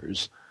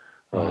officers,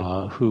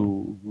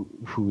 who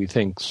he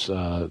thinks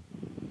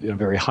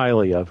very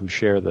highly of, who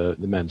share the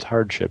men's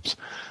hardships.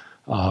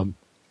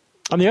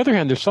 On the other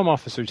hand, there's some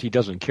officers he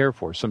doesn't care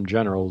for, some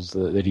generals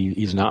that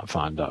he's not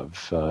fond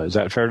of. Is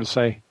that fair to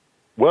say?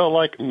 Well,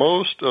 like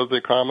most of the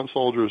common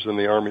soldiers in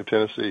the Army of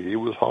Tennessee, he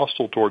was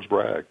hostile towards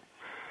Bragg.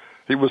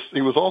 He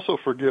was also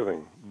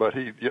forgiving, but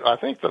I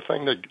think the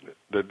thing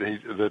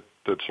that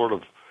sort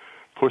of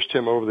pushed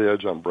him over the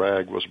edge on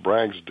Bragg was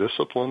Bragg's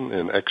discipline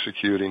in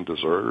executing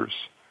deserters.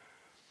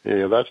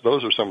 Yeah,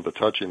 those are some of the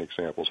touching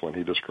examples when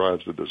he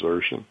describes the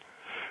desertion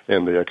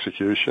and the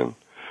execution.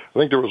 I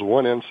think there was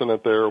one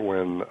incident there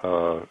when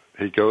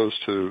he goes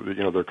to,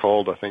 they're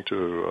called, I think,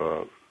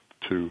 to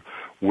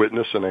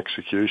witness an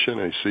execution,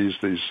 and he sees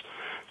these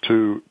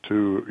two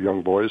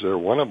young boys there.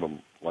 One of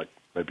them, like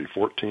maybe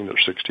 14 or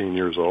 16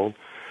 years old,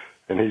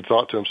 and he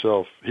thought to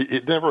himself,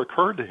 it never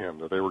occurred to him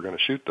that they were going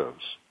to shoot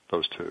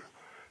those two.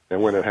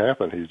 And when it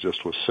happened, he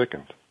just was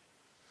sickened.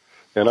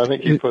 And I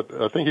think he put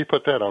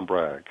that on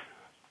Bragg.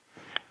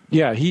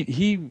 Yeah,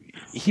 he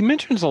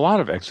mentions a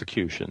lot of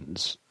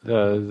executions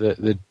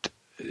that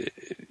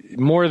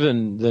more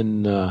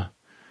than a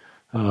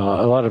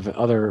lot of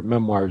other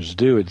memoirs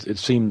do. It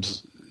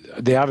seems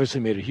they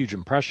obviously made a huge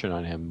impression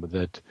on him,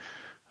 that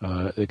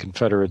the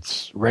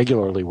Confederates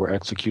regularly were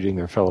executing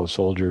their fellow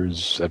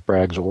soldiers at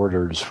Bragg's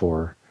orders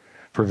for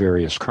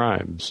various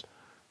crimes.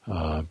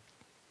 He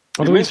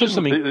mentions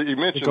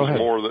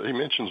more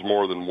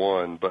than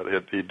one, but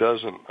he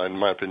doesn't, in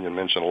my opinion,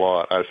 mention a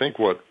lot. I think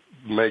what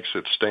makes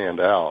it stand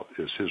out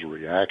is his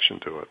reaction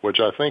to it, which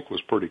I think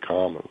was pretty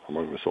common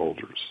among the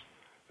soldiers.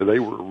 They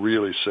were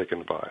really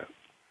sickened by it.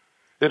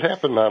 It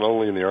happened not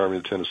only in the Army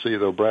of Tennessee,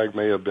 though Bragg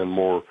may have been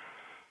more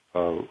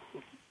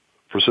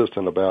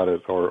persistent about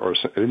it or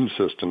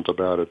insistent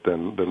about it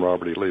than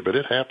Robert E. Lee, but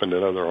it happened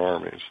in other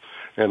armies.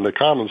 And the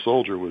common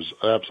soldier was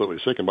absolutely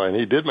sickened by it. And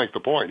he did make the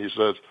point. He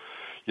says,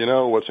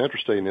 what's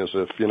interesting is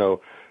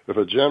if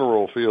a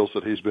general feels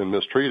that he's been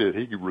mistreated,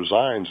 he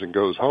resigns and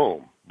goes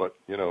home. But,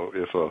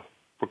 if a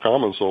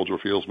common soldier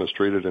feels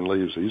mistreated and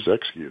leaves, he's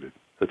executed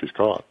if he's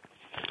caught.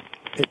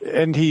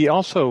 And he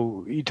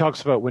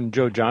talks about when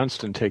Joe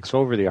Johnston takes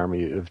over the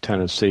Army of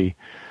Tennessee,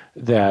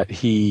 that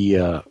he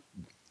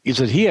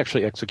said he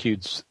actually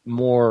executes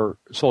more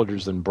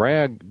soldiers than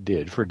Bragg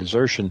did for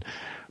desertion,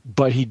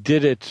 but he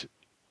did it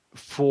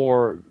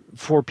for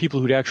people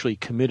who'd actually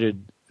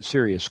committed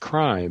serious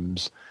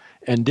crimes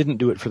and didn't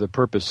do it for the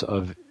purpose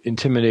of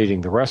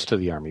intimidating the rest of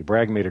the Army.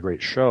 Bragg made a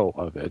great show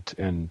of it,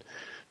 and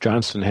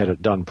Johnston had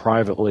it done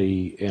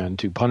privately and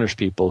to punish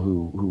people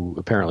who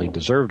apparently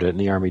deserved it, and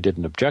the Army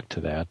didn't object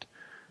to that.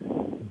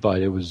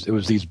 But it was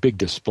these big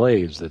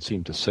displays that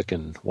seemed to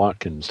sicken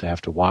Watkins to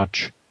have to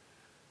watch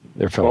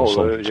their fellow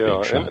soldiers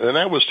being shot. And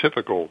that was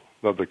typical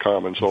of the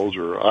common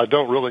soldier. I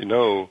don't really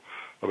know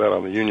about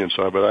on the Union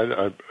side,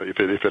 but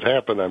if it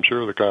happened, I'm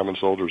sure the common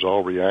soldiers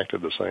all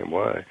reacted the same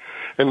way.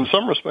 And in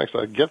some respects,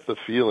 I get the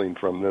feeling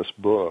from this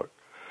book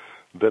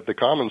that the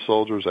common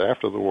soldiers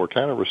after the war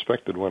kind of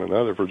respected one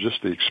another for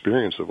just the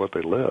experience of what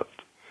they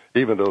lived,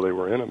 even though they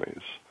were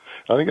enemies.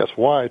 I think that's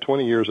why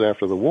 20 years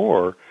after the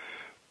war,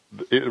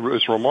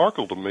 it's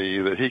remarkable to me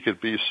that he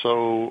could be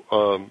so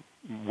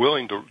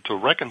willing to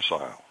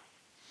reconcile.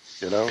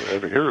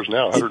 Here is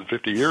now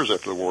 150 years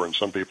after the war, and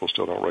some people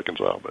still don't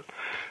reconcile. But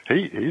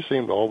he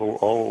seemed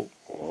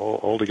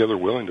altogether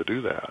willing to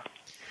do that.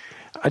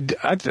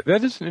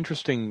 That is an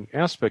interesting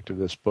aspect of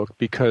this book,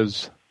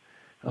 because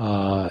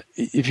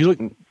if you look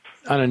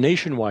on a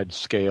nationwide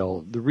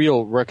scale, the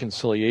real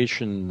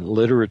reconciliation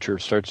literature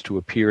starts to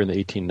appear in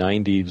the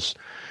 1890s,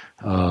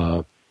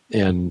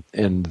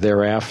 and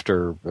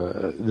thereafter.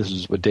 This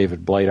is what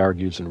David Blight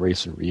argues in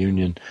Race and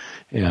Reunion,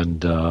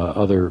 and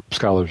other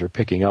scholars are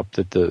picking up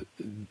that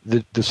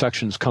the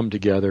sections come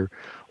together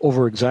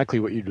over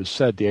exactly what you just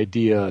said, the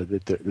idea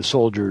that the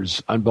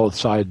soldiers on both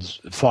sides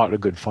fought a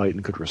good fight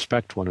and could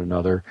respect one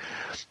another,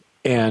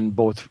 and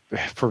both,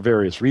 for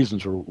various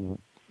reasons, were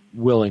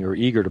willing or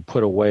eager to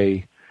put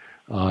away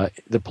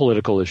the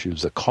political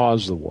issues that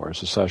caused the war.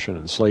 Secession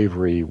and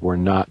slavery were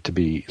not to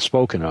be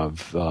spoken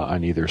of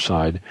on either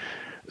side.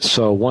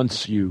 So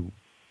once you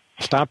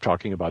stop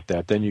talking about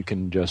that, then you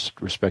can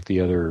just respect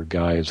the other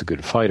guy as a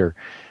good fighter.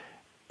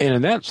 And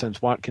in that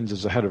sense, Watkins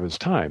is ahead of his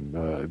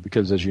time,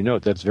 because, as you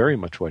note, that's very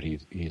much what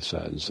he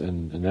says,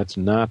 and that's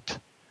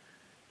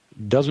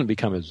doesn't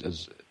become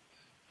as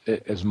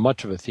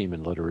much of a theme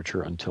in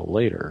literature until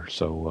later.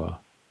 So,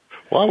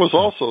 well, I was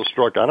also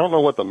struck. I don't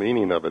know what the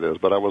meaning of it is,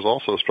 but I was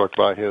also struck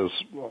by his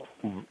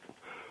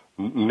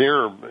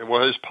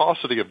his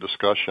paucity of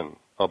discussion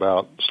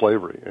about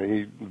slavery.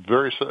 He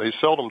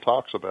seldom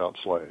talks about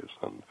slaves,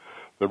 and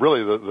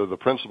the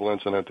principal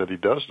incident that he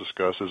does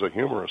discuss is a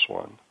humorous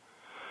one.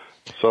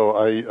 So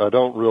I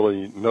don't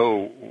really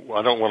know.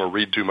 I don't want to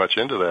read too much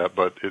into that,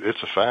 but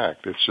it's a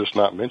fact. It's just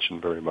not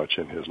mentioned very much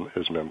in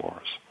his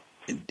memoirs.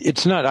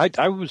 It's not.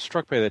 I was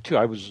struck by that too.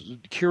 I was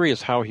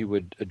curious how he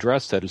would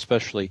address that,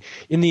 especially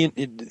in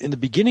the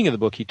beginning of the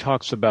book. He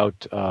talks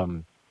about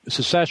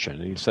secession,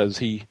 and he says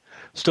he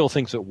still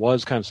thinks it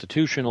was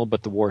constitutional,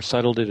 but the war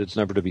settled it. It's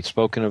never to be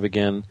spoken of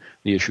again.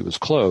 The issue was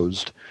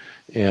closed,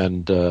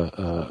 and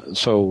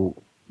so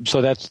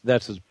that's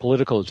as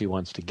political as he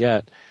wants to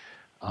get.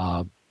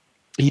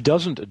 He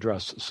doesn't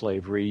address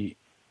slavery.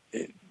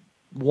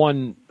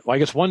 One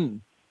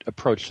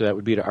approach to that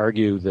would be to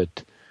argue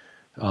that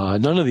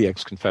none of the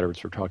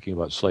ex-Confederates were talking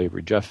about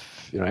slavery.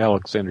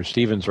 Alexander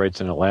Stevens writes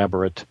an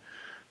elaborate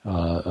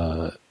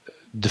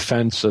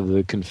defense of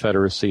the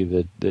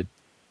Confederacy that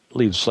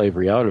leaves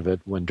slavery out of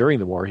it, when during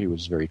the war he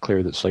was very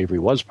clear that slavery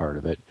was part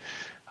of it.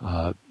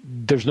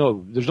 There's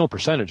no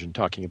percentage in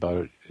talking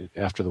about it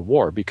after the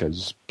war,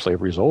 because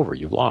slavery is over.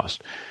 You've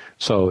lost.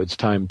 So it's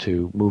time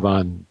to move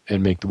on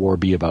and make the war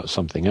be about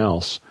something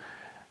else.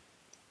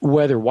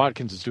 Whether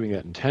Watkins is doing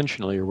that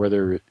intentionally or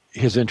whether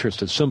his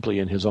interest is simply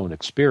in his own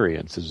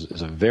experience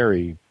is a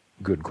very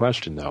good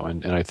question, though.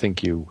 And I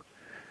think you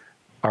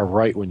are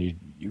right when you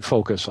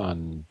focus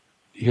on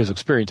his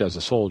experience as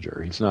a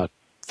soldier. He's not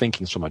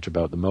thinking so much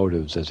about the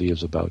motives as he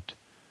is about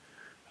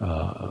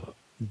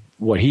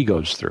what he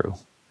goes through.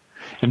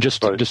 And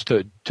just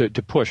to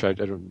push,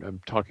 I'm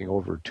talking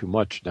over too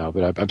much now,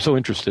 but I'm so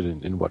interested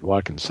in what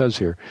Watkins says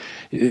here.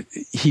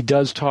 He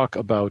does talk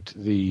about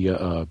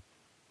that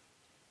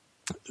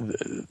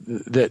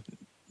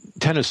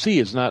Tennessee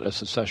is not a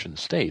secession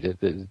state.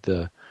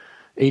 The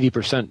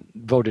 80%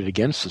 voted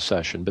against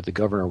secession, but the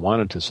governor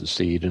wanted to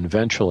secede, and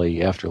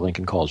eventually, after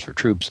Lincoln calls for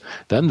troops,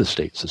 then the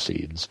state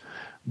secedes.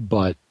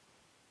 But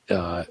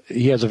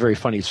he has a very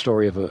funny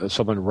story of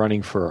someone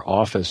running for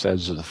office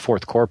as the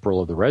fourth corporal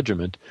of the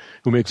regiment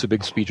who makes a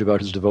big speech about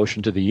his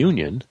devotion to the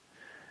Union,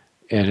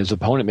 and his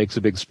opponent makes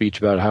a big speech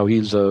about how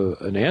he's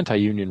an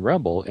anti-Union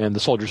rebel, and the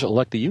soldiers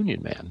elect the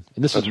Union man.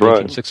 And this is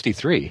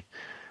 1963.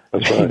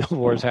 That's right. The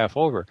war's half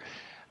over.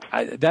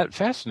 That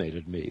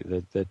fascinated me.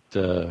 And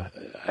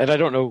I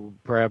don't know,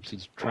 perhaps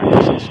he's trying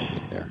to say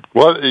something there.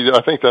 Well,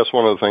 I think that's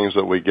one of the things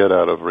that we get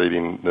out of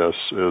reading this,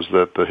 is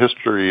that the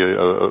history,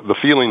 the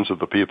feelings of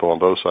the people on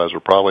both sides are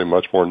probably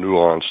much more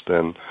nuanced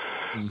than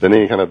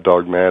any kind of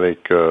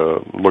dogmatic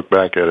look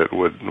back at it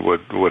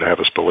would have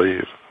us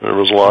believe. There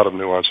was a lot of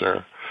nuance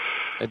there.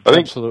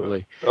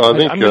 Absolutely. I'm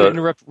going to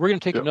interrupt. We're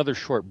going to take another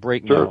short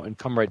break now and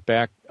come right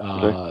back.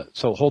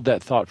 So hold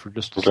that thought for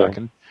just a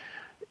second.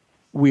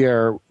 We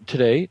are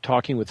today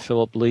talking with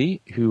Philip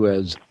Lee, who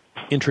has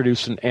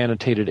introduced and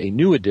annotated a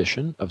new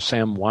edition of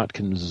Sam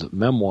Watkins'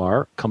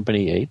 memoir,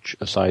 Company H,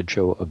 a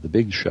sideshow of the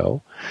Big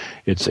Show.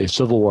 It's a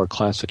Civil War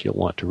classic you'll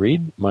want to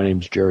read. My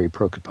name's Jerry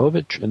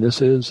Prokopovich, and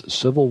this is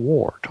Civil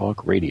War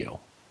Talk Radio.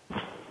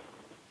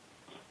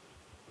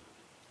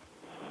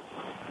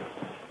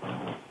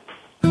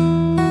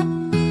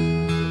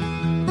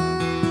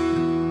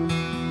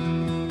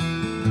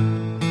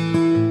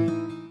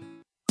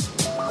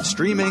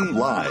 Streaming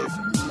live,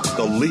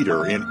 the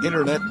leader in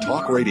Internet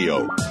talk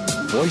radio,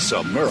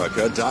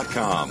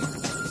 VoiceAmerica.com.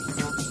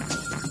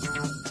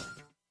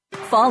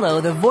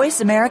 Follow the Voice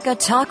America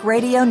Talk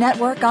Radio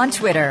Network on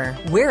Twitter.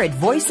 We're at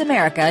Voice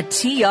America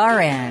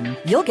TRN.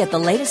 You'll get the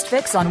latest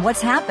fix on what's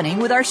happening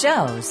with our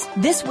shows,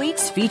 this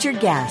week's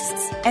featured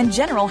guests, and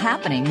general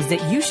happenings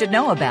that you should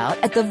know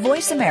about at the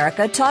Voice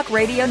America Talk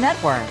Radio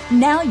Network.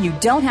 Now you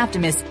don't have to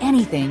miss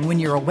anything when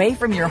you're away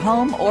from your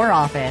home or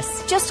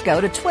office. Just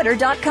go to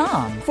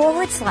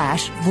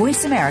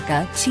twitter.com/Voice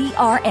America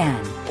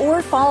TRN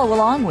or follow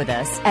along with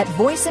us at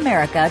Voice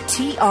America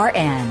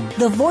TRN,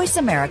 the Voice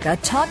America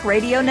Talk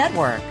Radio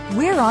Network.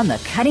 We're on the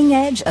cutting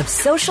edge of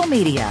social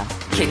media.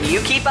 Can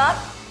you keep up?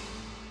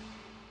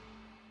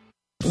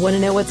 Want to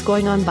know what's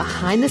going on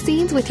behind the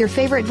scenes with your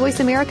favorite Voice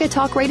America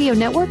Talk Radio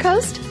Network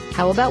host?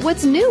 How about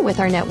what's new with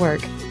our network?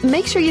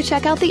 Make sure you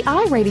check out the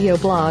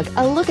iRadio blog,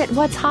 a look at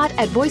what's hot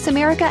at Voice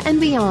America and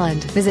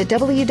beyond. Visit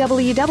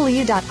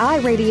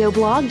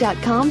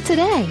www.iradioblog.com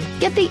today.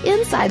 Get the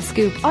inside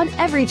scoop on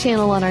every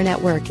channel on our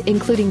network,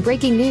 including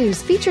breaking news,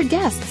 featured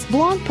guests,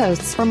 blog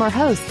posts from our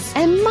hosts,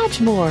 and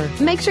much more.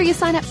 Make sure you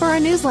sign up for our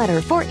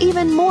newsletter for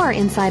even more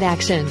inside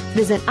action.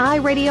 Visit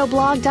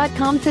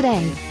iradioblog.com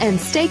today and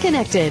stay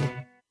connected.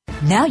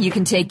 Now you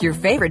can take your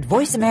favorite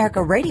Voice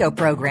America radio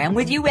program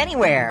with you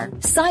anywhere.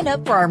 Sign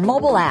up for our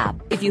mobile app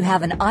if you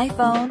have an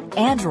iPhone,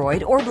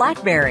 Android, or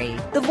BlackBerry.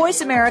 The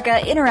Voice America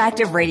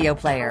Interactive Radio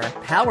Player,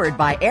 powered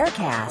by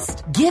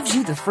Aircast, gives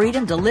you the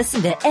freedom to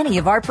listen to any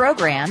of our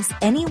programs,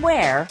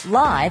 anywhere,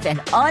 live and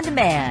on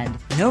demand.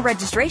 No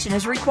registration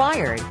is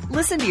required.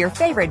 Listen to your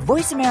favorite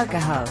Voice America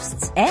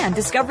hosts and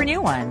discover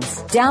new ones.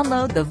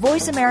 Download the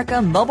Voice America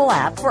mobile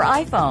app for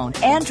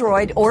iPhone,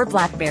 Android, or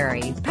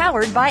BlackBerry,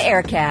 powered by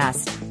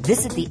Aircast.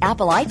 Visit the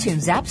Apple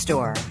iTunes App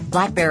Store,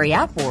 BlackBerry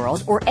App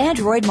World, or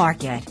Android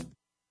Market.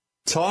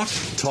 Talk,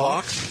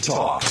 talk,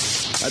 talk.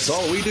 That's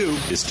all we do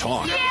is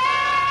talk.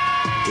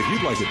 If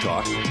you'd like to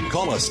talk,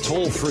 call us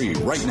toll-free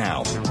right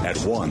now at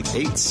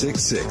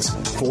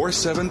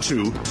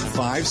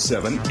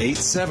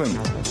 1-866-472-5787.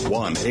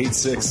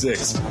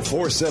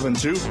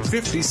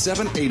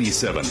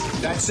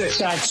 1-866-472-5787. That's it.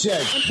 That's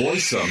it.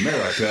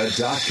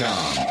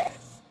 VoiceAmerica.com.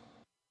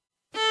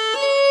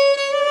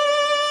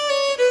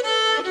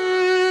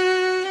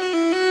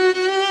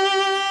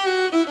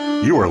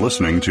 You are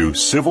listening to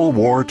Civil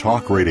War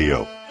Talk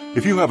Radio.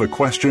 If you have a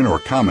question or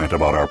comment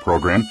about our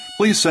program,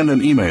 please send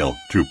an email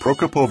to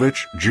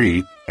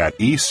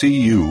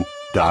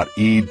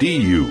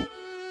prokopovic@ecu.edu.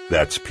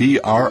 That's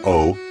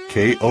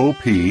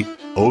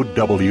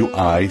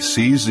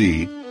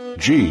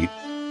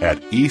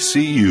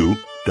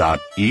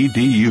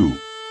PROKOPOWICZ@ecu.edu.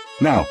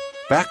 Now,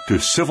 back to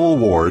Civil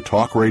War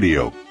Talk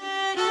Radio.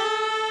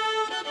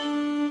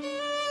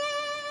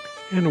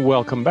 And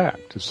welcome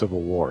back to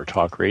Civil War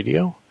Talk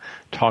Radio.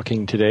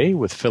 Talking today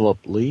with Philip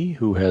Lee,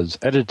 who has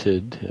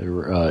edited,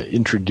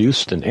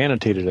 introduced, and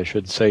annotated, I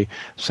should say,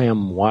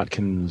 Sam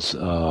Watkins'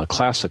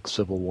 classic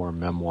Civil War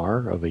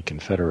memoir of a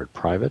Confederate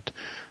private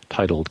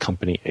titled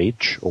Company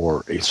H,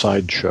 or A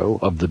Sideshow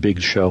of the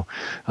Big Show.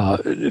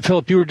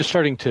 Philip, you were just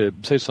starting to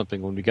say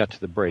something when we got to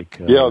the break.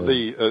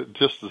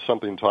 Just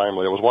something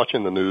timely. I was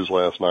watching the news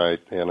last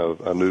night, and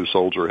a new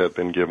soldier had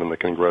been given the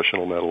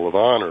Congressional Medal of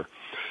Honor.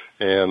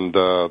 And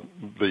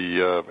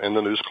in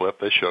the news clip,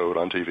 they showed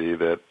on TV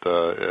that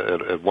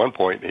at one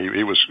point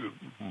he was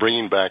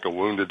bringing back a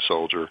wounded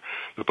soldier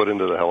to put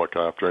into the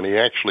helicopter, and he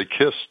actually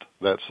kissed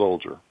that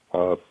soldier,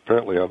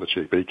 apparently on the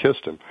cheek. But he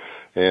kissed him,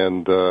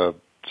 and so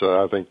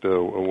I think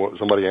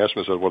somebody asked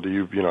me, said, "Well,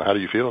 how do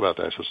you feel about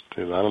that?" I said,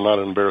 "I'm not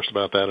embarrassed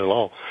about that at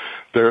all."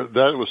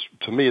 That was,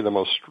 to me,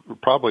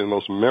 probably the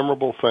most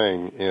memorable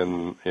thing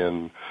in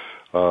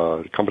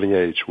Company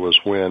H was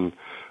when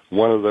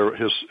one of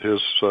his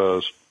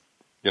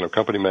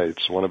company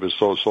mates, one of his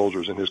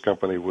soldiers in his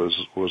company was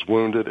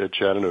wounded at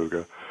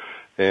Chattanooga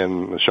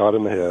and shot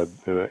in the head,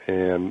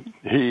 and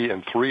he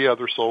and three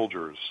other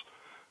soldiers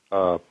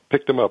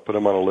picked him up, put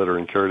him on a litter,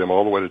 and carried him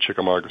all the way to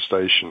Chickamauga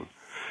Station,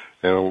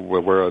 and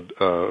where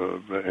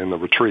in the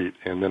retreat.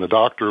 And then a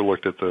doctor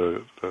looked at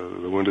the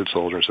wounded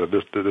soldier and said,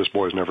 "This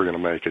boy's never going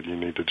to make it. You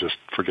need to just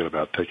forget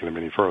about taking him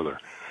any further."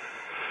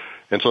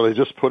 And so they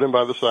just put him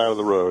by the side of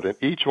the road, and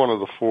each one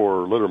of the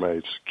four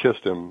littermates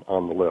kissed him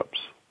on the lips.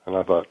 And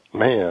I thought,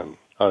 man,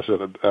 I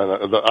said,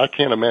 I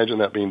can't imagine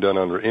that being done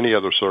under any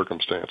other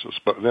circumstances.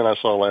 But then I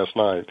saw last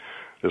night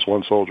this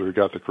one soldier who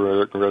got the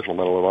Congressional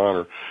Medal of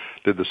Honor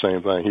did the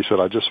same thing. He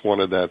said, "I just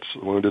wanted that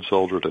wounded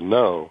soldier to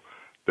know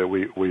that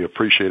we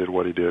appreciated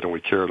what he did and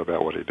we cared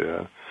about what he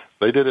did."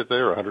 They did it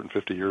there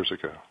 150 years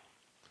ago.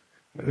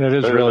 That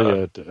is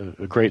really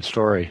a great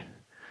story.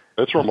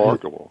 It's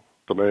remarkable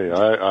to me.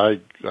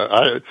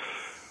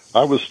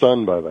 I was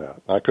stunned by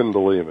that. I couldn't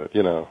believe it,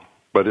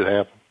 but it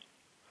happened.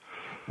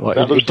 Well,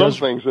 now, there's some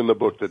things in the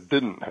book that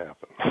didn't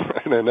happen.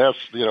 And that's,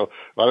 I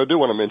do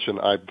want to mention,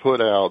 I put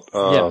out,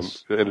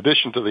 in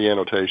addition to the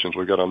annotations,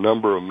 we've got a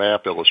number of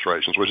map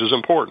illustrations, which is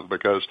important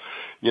because,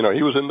 he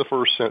was in the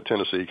 1st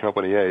Tennessee,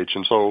 Company H,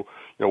 and so,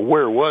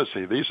 where was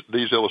he?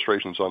 These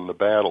illustrations on the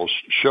battles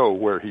show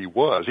where he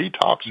was. He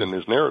talks in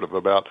his narrative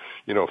about,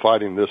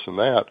 fighting this and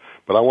that,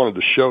 but I wanted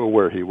to show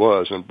where he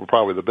was, and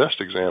probably the best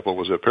example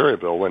was at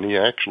Perryville when he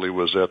actually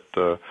was at,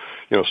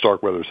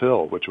 Starkweather's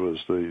Hill, which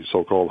was the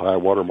so-called high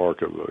water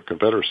mark of the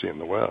Confederacy in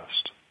the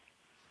West.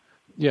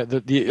 Yeah,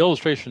 the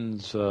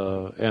illustrations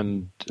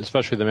and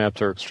especially the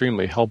maps are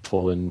extremely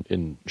helpful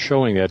in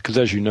showing that, because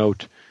as you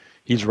note,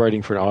 he's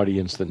writing for an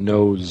audience that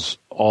knows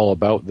all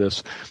about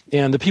this.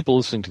 And the people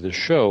listening to this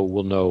show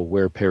will know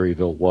where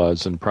Perryville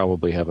was and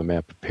probably have a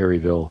map of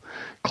Perryville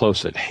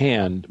close at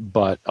hand,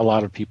 but a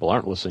lot of people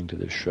aren't listening to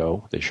this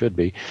show. They should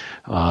be,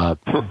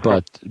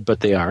 but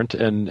they aren't.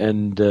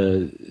 And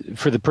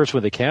for the person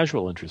with a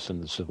casual interest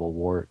in the Civil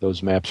War,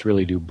 those maps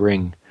really do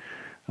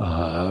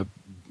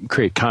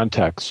create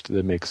context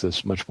that makes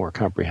this much more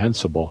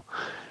comprehensible.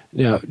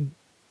 Now,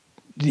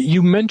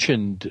 you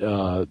mentioned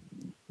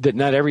that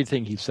not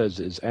everything he says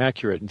is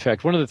accurate. In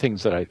fact, one of the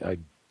things that I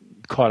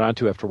caught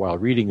onto after a while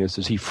reading this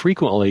is he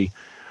frequently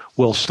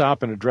will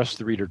stop and address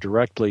the reader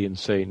directly and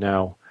say,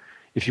 "Now,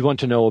 if you want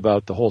to know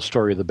about the whole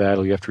story of the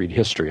battle, you have to read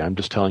history. I'm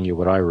just telling you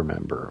what I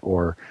remember."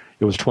 Or,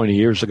 "It was 20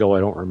 years ago,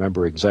 I don't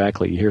remember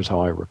exactly. Here's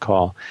how I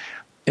recall."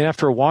 And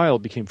after a while,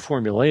 it became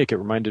formulaic. It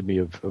reminded me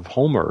of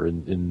Homer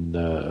in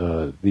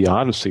the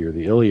Odyssey or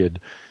the Iliad,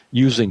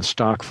 using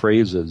stock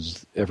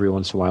phrases every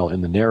once in a while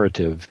in the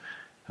narrative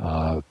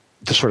to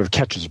sort of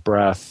catch his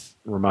breath,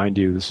 remind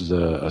you this is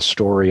a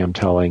story I'm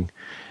telling,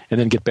 and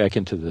then get back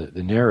into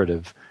the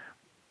narrative.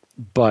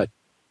 But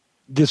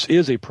this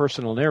is a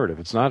personal narrative.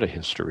 It's not a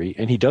history,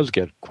 and he does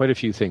get quite a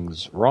few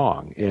things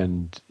wrong.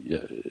 And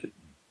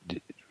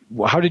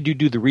how did you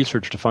do the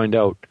research to find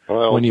out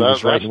when he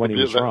was right and when he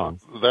was wrong?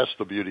 That's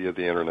the beauty of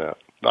the Internet.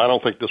 I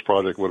don't think this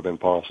project would have been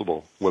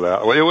possible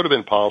without. Well, it would have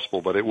been possible,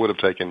 but it would have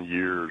taken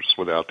years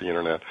without the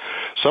Internet.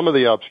 Some of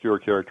the obscure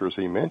characters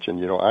he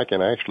mentioned, I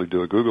can actually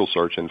do a Google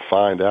search and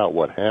find out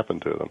what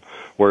happened to them.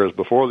 Whereas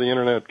before the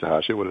Internet,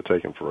 gosh, it would have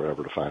taken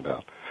forever to find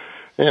out.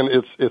 And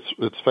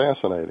it's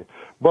fascinating.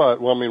 But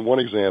one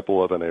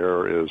example of an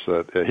error is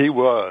that he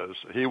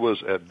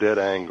was at dead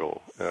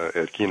angle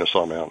at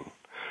Kennesaw Mountain.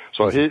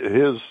 So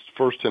his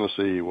 1st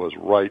Tennessee was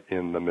right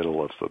in the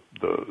middle of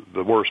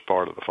the worst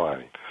part of the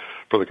fighting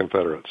for the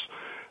Confederates.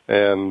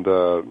 And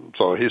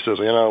so he says,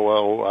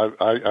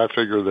 I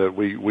figure that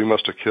we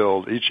must have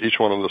killed, each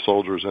one of the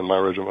soldiers in my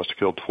regiment must have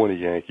killed 20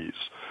 Yankees.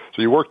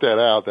 So you work that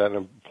out, that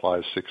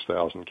implies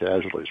 6,000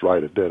 casualties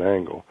right at dead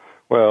angle.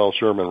 Well,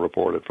 Sherman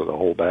reported for the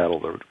whole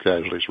battle the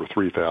casualties were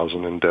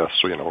 3,000 and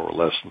deaths, were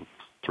less than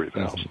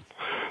 3,000. Mm-hmm.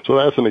 So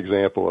that's an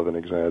example of an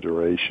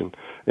exaggeration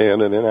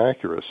and an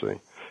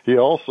inaccuracy. He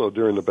also,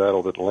 during the Battle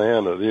of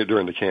Atlanta,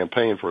 during the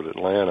campaign for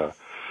Atlanta,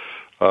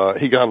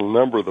 he got a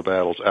number of the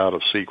battles out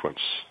of sequence,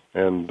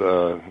 and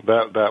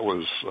that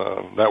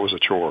was a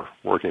chore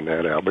working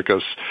that out,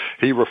 because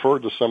he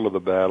referred to some of the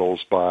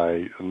battles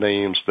by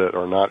names that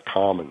are not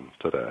common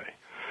today,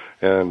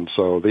 and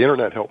so the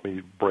Internet helped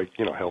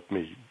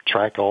me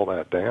track all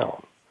that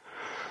down.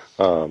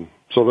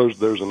 So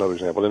there's another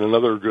example. And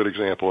another good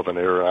example of an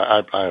error,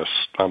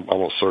 I'm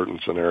almost certain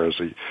it's an error, is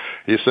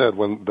he said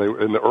when they,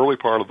 in the early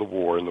part of the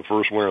war, in the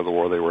first winter of the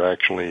war, they were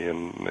actually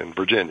in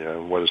Virginia,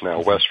 in what is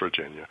now West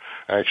Virginia,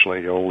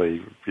 actually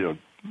only,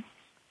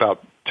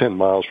 about 10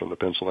 miles from the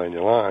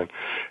Pennsylvania line.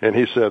 And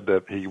he said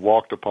that he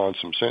walked upon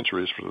some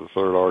sentries for the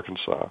 3rd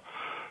Arkansas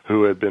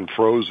who had been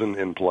frozen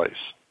in place.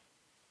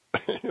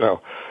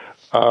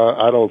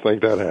 I don't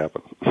think that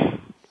happened.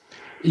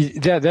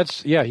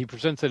 He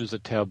presents it as a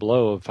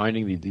tableau of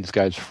finding these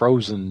guys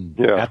frozen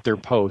at their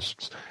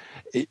posts.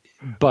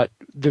 But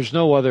there's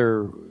no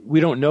other,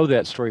 we don't know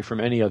that story from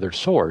any other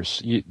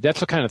source. That's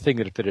the kind of thing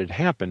that if it had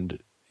happened,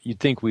 you'd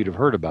think we'd have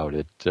heard about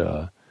it,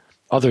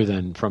 other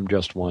than from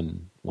just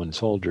one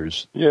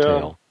soldier's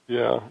tale.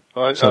 Yeah,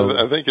 I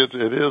think it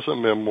is a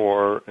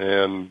memoir,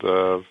 and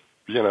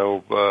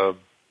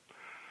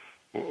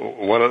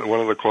one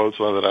of the quotes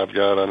that I've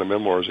got on the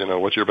memoirs,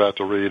 what you're about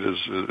to read is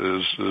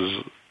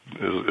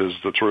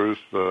the truth,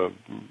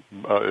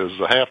 is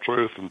the half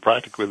truth and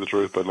practically the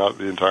truth, but not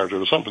the entire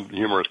truth. Something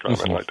humorous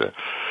comment like that.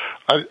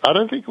 I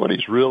don't think what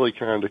he's really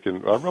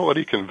what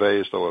he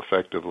conveys though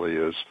effectively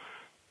is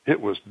it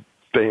was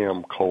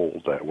damn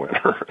cold that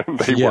winter, and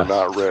they were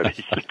not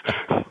ready.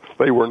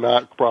 They were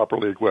not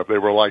properly equipped. They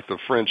were like the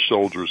French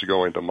soldiers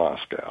going to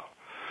Moscow.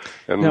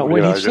 And, now,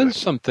 when he says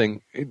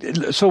something,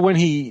 so when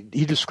he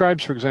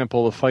describes, for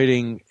example, the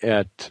fighting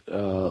at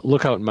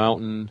Lookout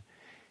Mountain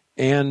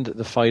and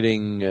the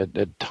fighting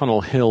at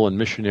Tunnel Hill and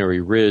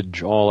Missionary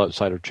Ridge, all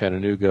outside of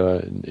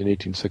Chattanooga in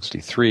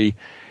 1863,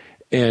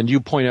 and you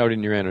point out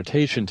in your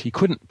annotations, he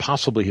couldn't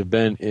possibly have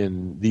been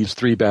in these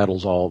 3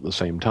 battles all at the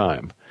same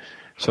time.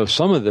 So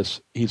some of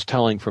this he's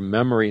telling from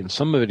memory, and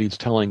some of it he's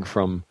telling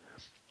from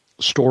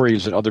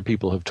stories that other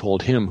people have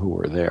told him who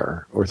were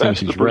there, or things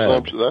he's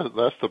read.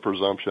 That's the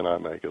presumption I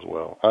make as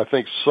well. I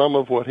think some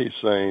of what he's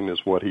saying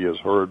is what he has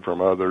heard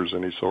from others,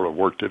 and he sort of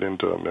worked it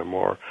into a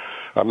memoir.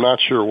 I'm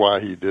not sure why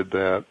he did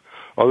that,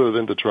 other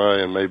than to try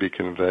and maybe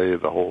convey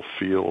the whole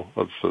feel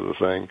of the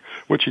thing,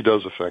 which he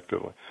does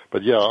effectively.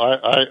 But yeah,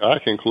 I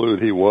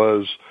conclude he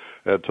was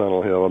at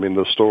Tunnel Hill. I mean,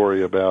 the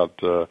story about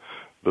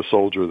the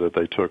soldier that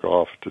they took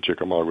off to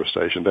Chickamauga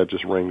Station, that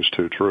just rings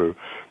too true.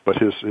 But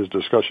his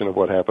discussion of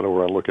what happened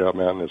over on Lookout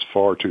Mountain is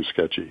far too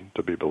sketchy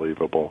to be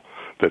believable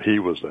that he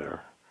was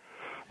there,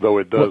 though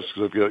it does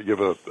give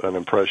an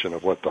impression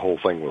of what the whole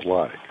thing was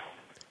like.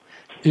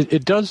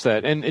 It does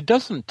that, and it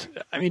doesn't,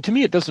 I mean, to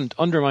me it doesn't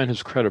undermine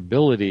his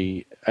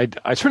credibility.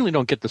 I certainly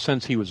don't get the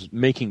sense he was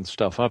making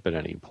stuff up at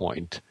any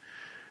point,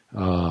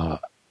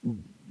 but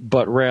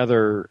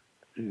rather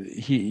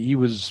he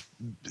was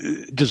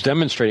just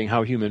demonstrating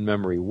how human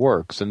memory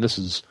works, and this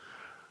is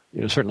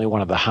certainly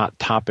one of the hot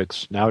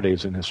topics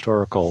nowadays in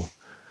historical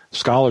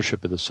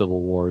scholarship of the Civil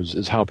Wars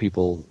is how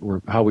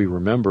we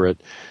remember it,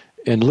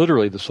 and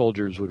literally the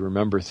soldiers would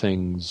remember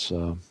things.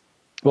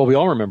 We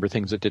all remember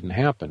things that didn't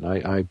happen.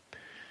 I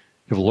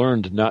have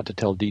learned not to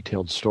tell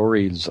detailed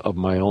stories of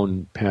my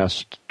own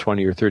past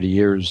 20 or 30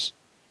 years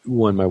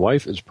when my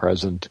wife is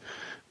present,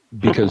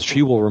 because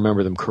she will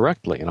remember them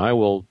correctly, and I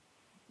will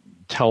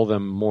tell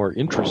them more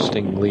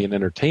interestingly and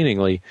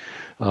entertainingly,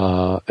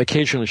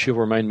 occasionally she'll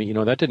remind me,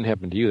 that didn't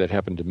happen to you, that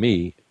happened to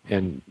me.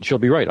 And she'll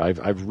be right.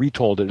 I've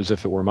retold it as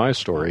if it were my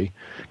story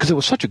because it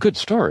was such a good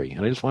story,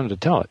 and I just wanted to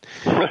tell it.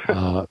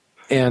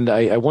 And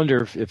I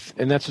wonder if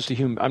and that's just a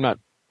human. I'm not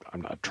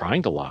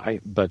trying to lie,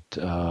 but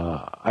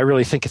I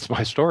really think it's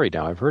my story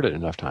now. I've heard it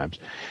enough times.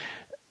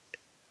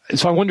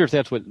 So I wonder if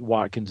that's what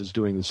Watkins is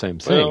doing the same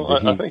thing.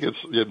 Well, I think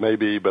it may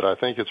be, but I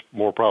think it's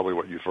more probably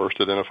what you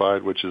first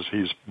identified, which is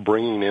he's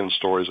bringing in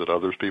stories that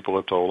other people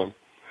have told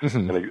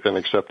him and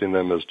accepting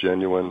them as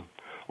genuine,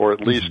 or at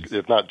least,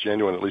 if not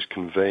genuine, at least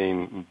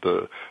conveying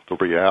the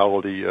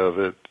reality of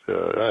it.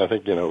 I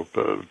think,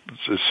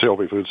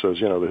 Sylvie Food says,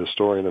 the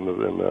historian and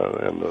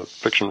the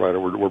fiction writer,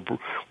 we're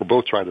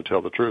both trying to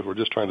tell the truth. We're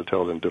just trying to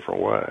tell it in a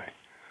different way.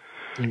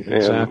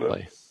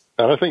 Exactly.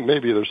 And I think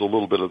maybe there's a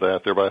little bit of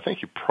that there, but I think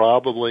he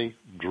probably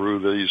drew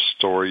these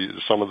stories,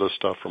 some of the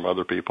stuff from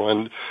other people.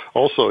 And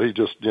also he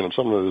just,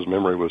 some of his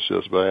memory was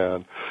just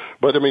bad.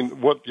 But I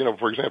mean,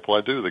 for example,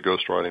 I do the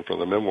ghostwriting from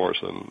the memoirs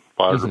and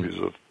biographies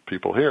of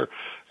people here.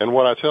 And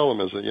what I tell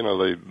them is that,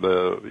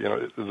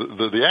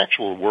 the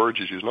actual words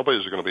you choose,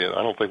 nobody's going to be,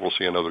 I don't think we'll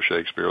see another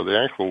Shakespeare. The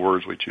actual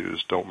words we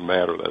choose don't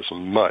matter as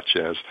much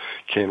as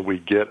can we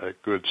get a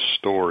good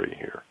story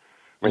here.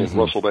 I mean,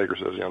 Russell Baker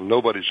says,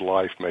 nobody's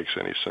life makes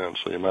any sense,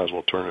 so you might as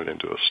well turn it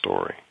into a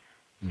story.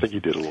 I think he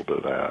did a little bit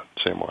of that,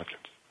 Sam Watkins.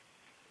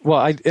 Well,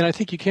 I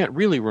think you can't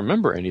really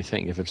remember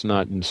anything if it's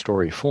not in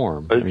story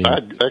form.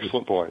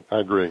 Excellent point. I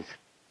agree.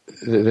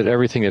 That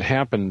everything that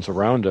happens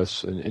around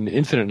us, an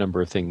infinite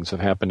number of things have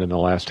happened in the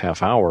last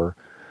half hour,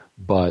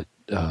 but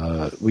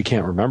we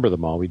can't remember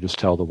them all. We just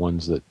tell the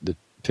ones that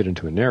fit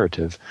into a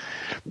narrative.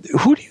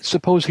 Who do you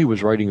suppose he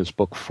was writing this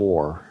book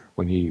for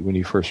when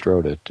he first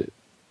wrote it?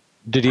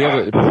 Did he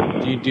have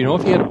do you know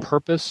if he had a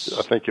purpose?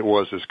 I think it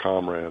was his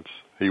comrades.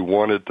 He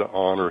wanted to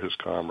honor his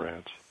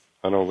comrades.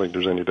 I don't think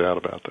there's any doubt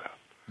about that.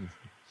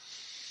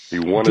 He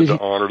wanted to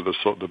honor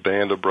the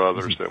band of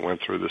brothers that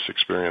went through this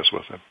experience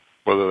with him.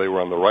 Whether they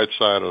were on the right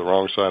side or the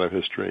wrong side of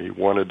history, he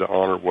wanted to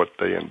honor what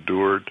they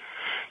endured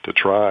to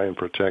try and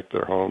protect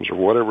their homes or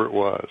whatever it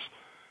was.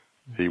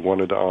 He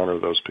wanted to honor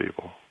those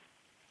people.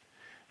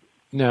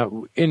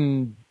 Now,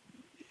 in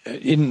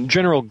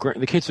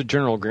the case of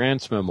General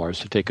Grant's memoirs,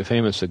 to take a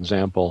famous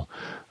example,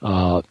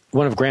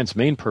 one of Grant's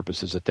main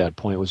purposes at that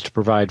point was to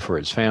provide for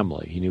his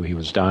family. He knew he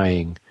was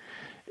dying,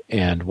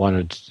 and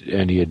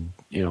he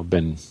had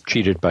been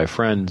cheated by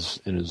friends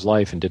in his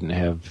life and didn't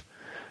have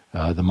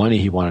the money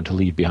he wanted to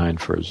leave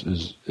behind for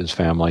his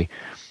family.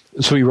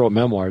 So he wrote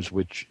memoirs,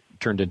 which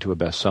turned into a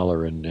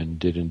bestseller and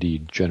did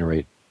indeed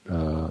generate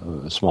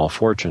a small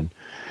fortune.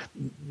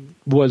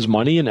 Was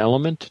money an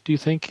element, do you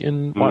think,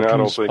 in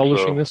Watkins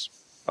publishing this?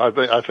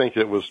 I think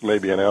it was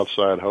maybe an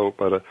outside hope,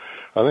 but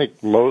I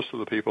think most of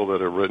the people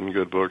that have written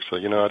good books say,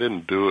 I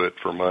didn't do it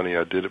for money.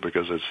 I did it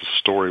because the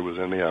story was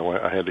in me.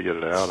 I had to get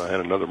it out. I had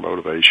another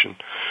motivation.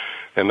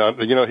 And,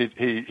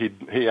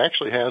 he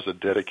actually has a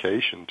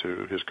dedication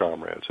to his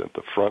comrades at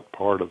the front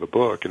part of the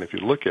book. And if you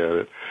look at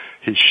it,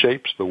 he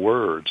shapes the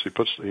words.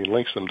 He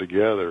links them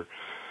together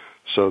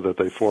so that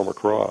they form a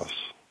cross.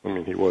 I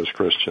mean, he was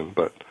Christian,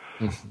 but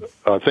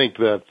I think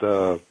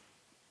that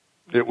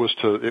it was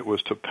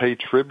to pay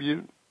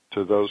tribute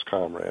to those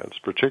comrades,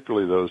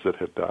 particularly those that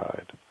had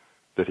died,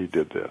 that he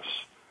did this.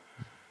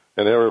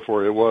 And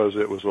therefore it was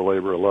a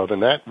labor of love.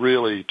 And that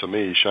really, to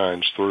me,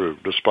 shines through,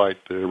 despite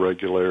the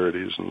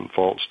irregularities and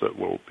faults that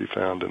will be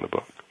found in the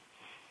book.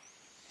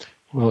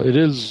 Well, it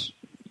is,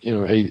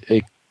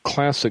 a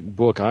classic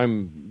book.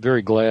 I'm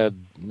very glad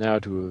now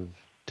to have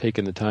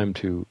taken the time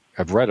to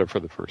have read it for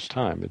the first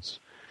time. It's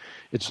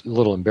a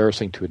little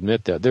embarrassing to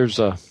admit that. There's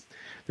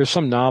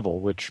some novel,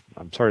 which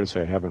I'm sorry to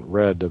say I haven't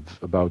read,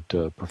 about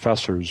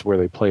professors where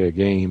they play a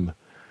game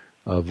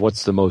of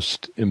what's the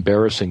most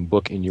embarrassing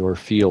book in your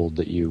field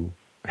that you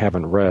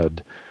haven't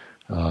read,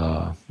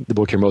 the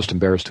book you're most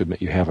embarrassed to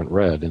admit you haven't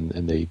read,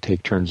 and they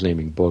take turns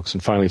naming books.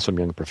 And finally some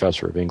young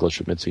professor of English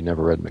admits he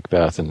never read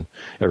Macbeth, and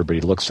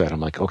everybody looks at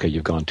him like, okay,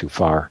 you've gone too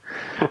far.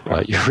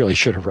 You really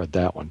should have read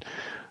that one.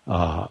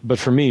 But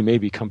for me,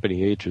 maybe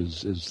Company H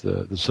is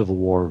the Civil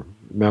War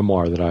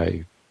memoir that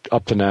I,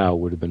 up to now,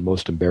 would have been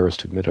most embarrassed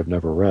to admit I've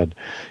never read.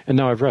 And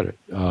now I've read it.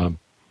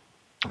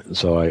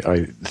 So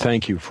I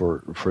thank you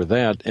for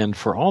that, and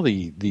for all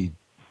the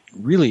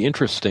really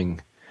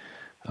interesting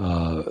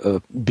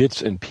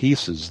bits and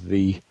pieces.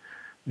 The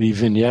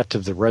vignette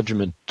of the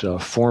regiment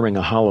forming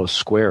a hollow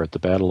square at the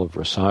Battle of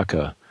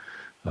Resaca,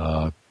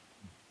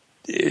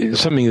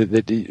 something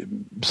that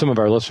some of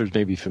our listeners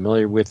may be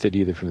familiar with it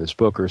either from this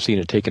book or seen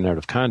it taken out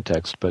of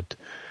context, but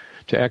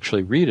to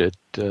actually read it,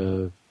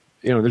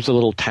 there's a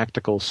little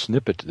tactical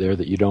snippet there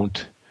that you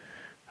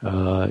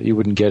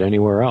wouldn't get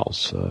anywhere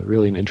else.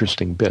 Really an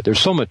interesting bit. There's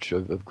so much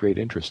of great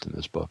interest in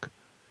this book.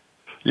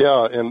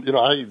 Yeah, and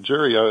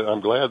Jerry,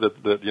 I'm glad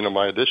that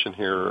my edition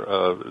here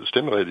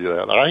stimulated you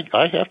that.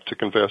 I have to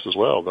confess as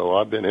well, though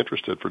I've been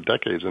interested for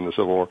decades in the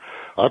Civil War.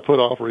 I put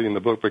off reading the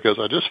book because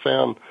I just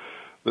found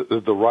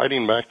the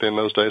writing back then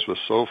those days was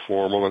so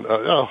formal and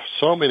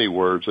so many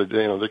words. They're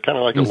kind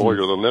of like a lawyer.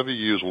 They'll never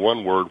use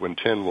one word when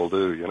 10 will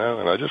do, and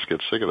I just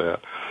get sick of that.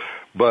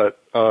 But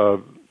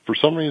for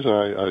some reason,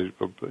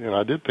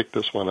 I did pick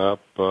this one up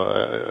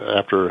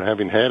after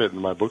having had it in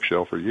my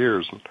bookshelf for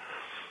years. And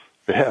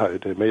yeah,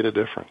 it made a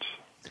difference.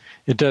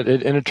 It does,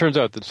 and it turns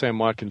out that Sam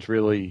Watkins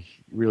really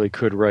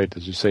could write,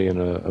 as you say, in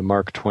a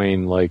Mark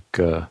Twain like.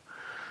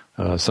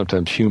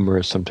 Sometimes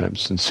humorous,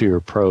 sometimes sincere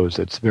prose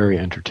that's very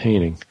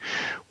entertaining.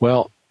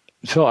 Well,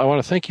 Phil, I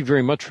want to thank you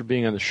very much for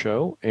being on the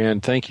show,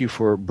 and thank you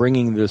for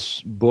bringing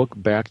this book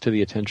back to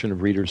the attention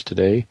of readers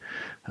today.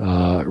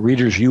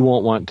 Readers you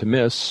won't want to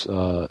miss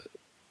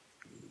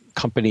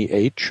Company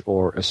H,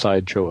 or A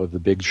Sideshow of the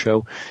Big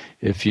Show.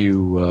 If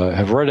you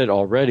have read it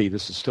already,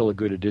 this is still a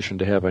good edition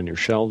to have on your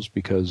shelves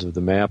because of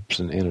the maps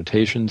and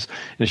annotations.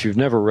 And if you've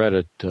never read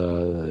it,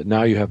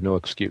 now you have no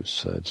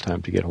excuse. It's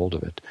time to get hold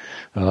of it.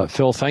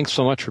 Phil, thanks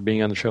so much for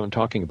being on the show and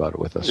talking about it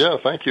with us. Yeah,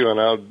 thank you.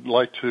 And I'd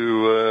like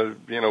to,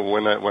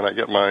 when I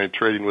get my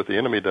Trading with the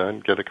Enemy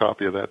done, get a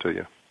copy of that to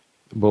you.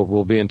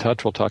 We'll be in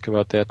touch. We'll talk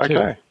about that, too.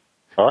 Okay.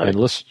 All right. And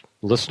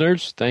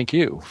listeners, thank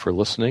you for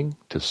listening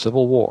to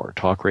Civil War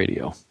Talk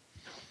Radio.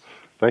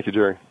 Thank you,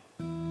 Jerry.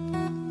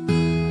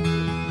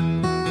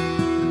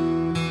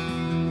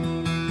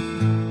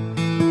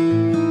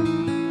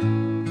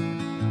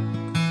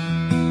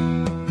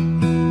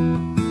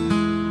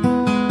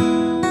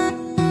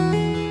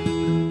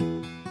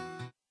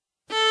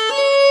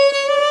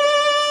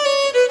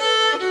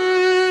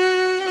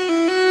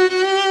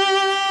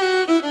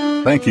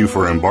 Thank you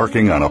for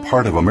embarking on a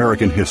part of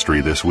American history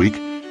this week.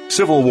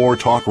 Civil War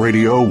Talk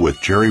Radio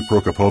with Jerry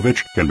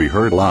Prokopowicz can be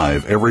heard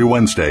live every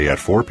Wednesday at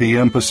 4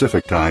 p.m.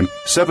 Pacific Time,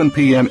 7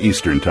 p.m.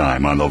 Eastern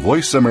Time on the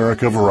Voice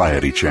America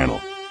Variety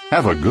Channel.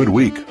 Have a good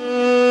week.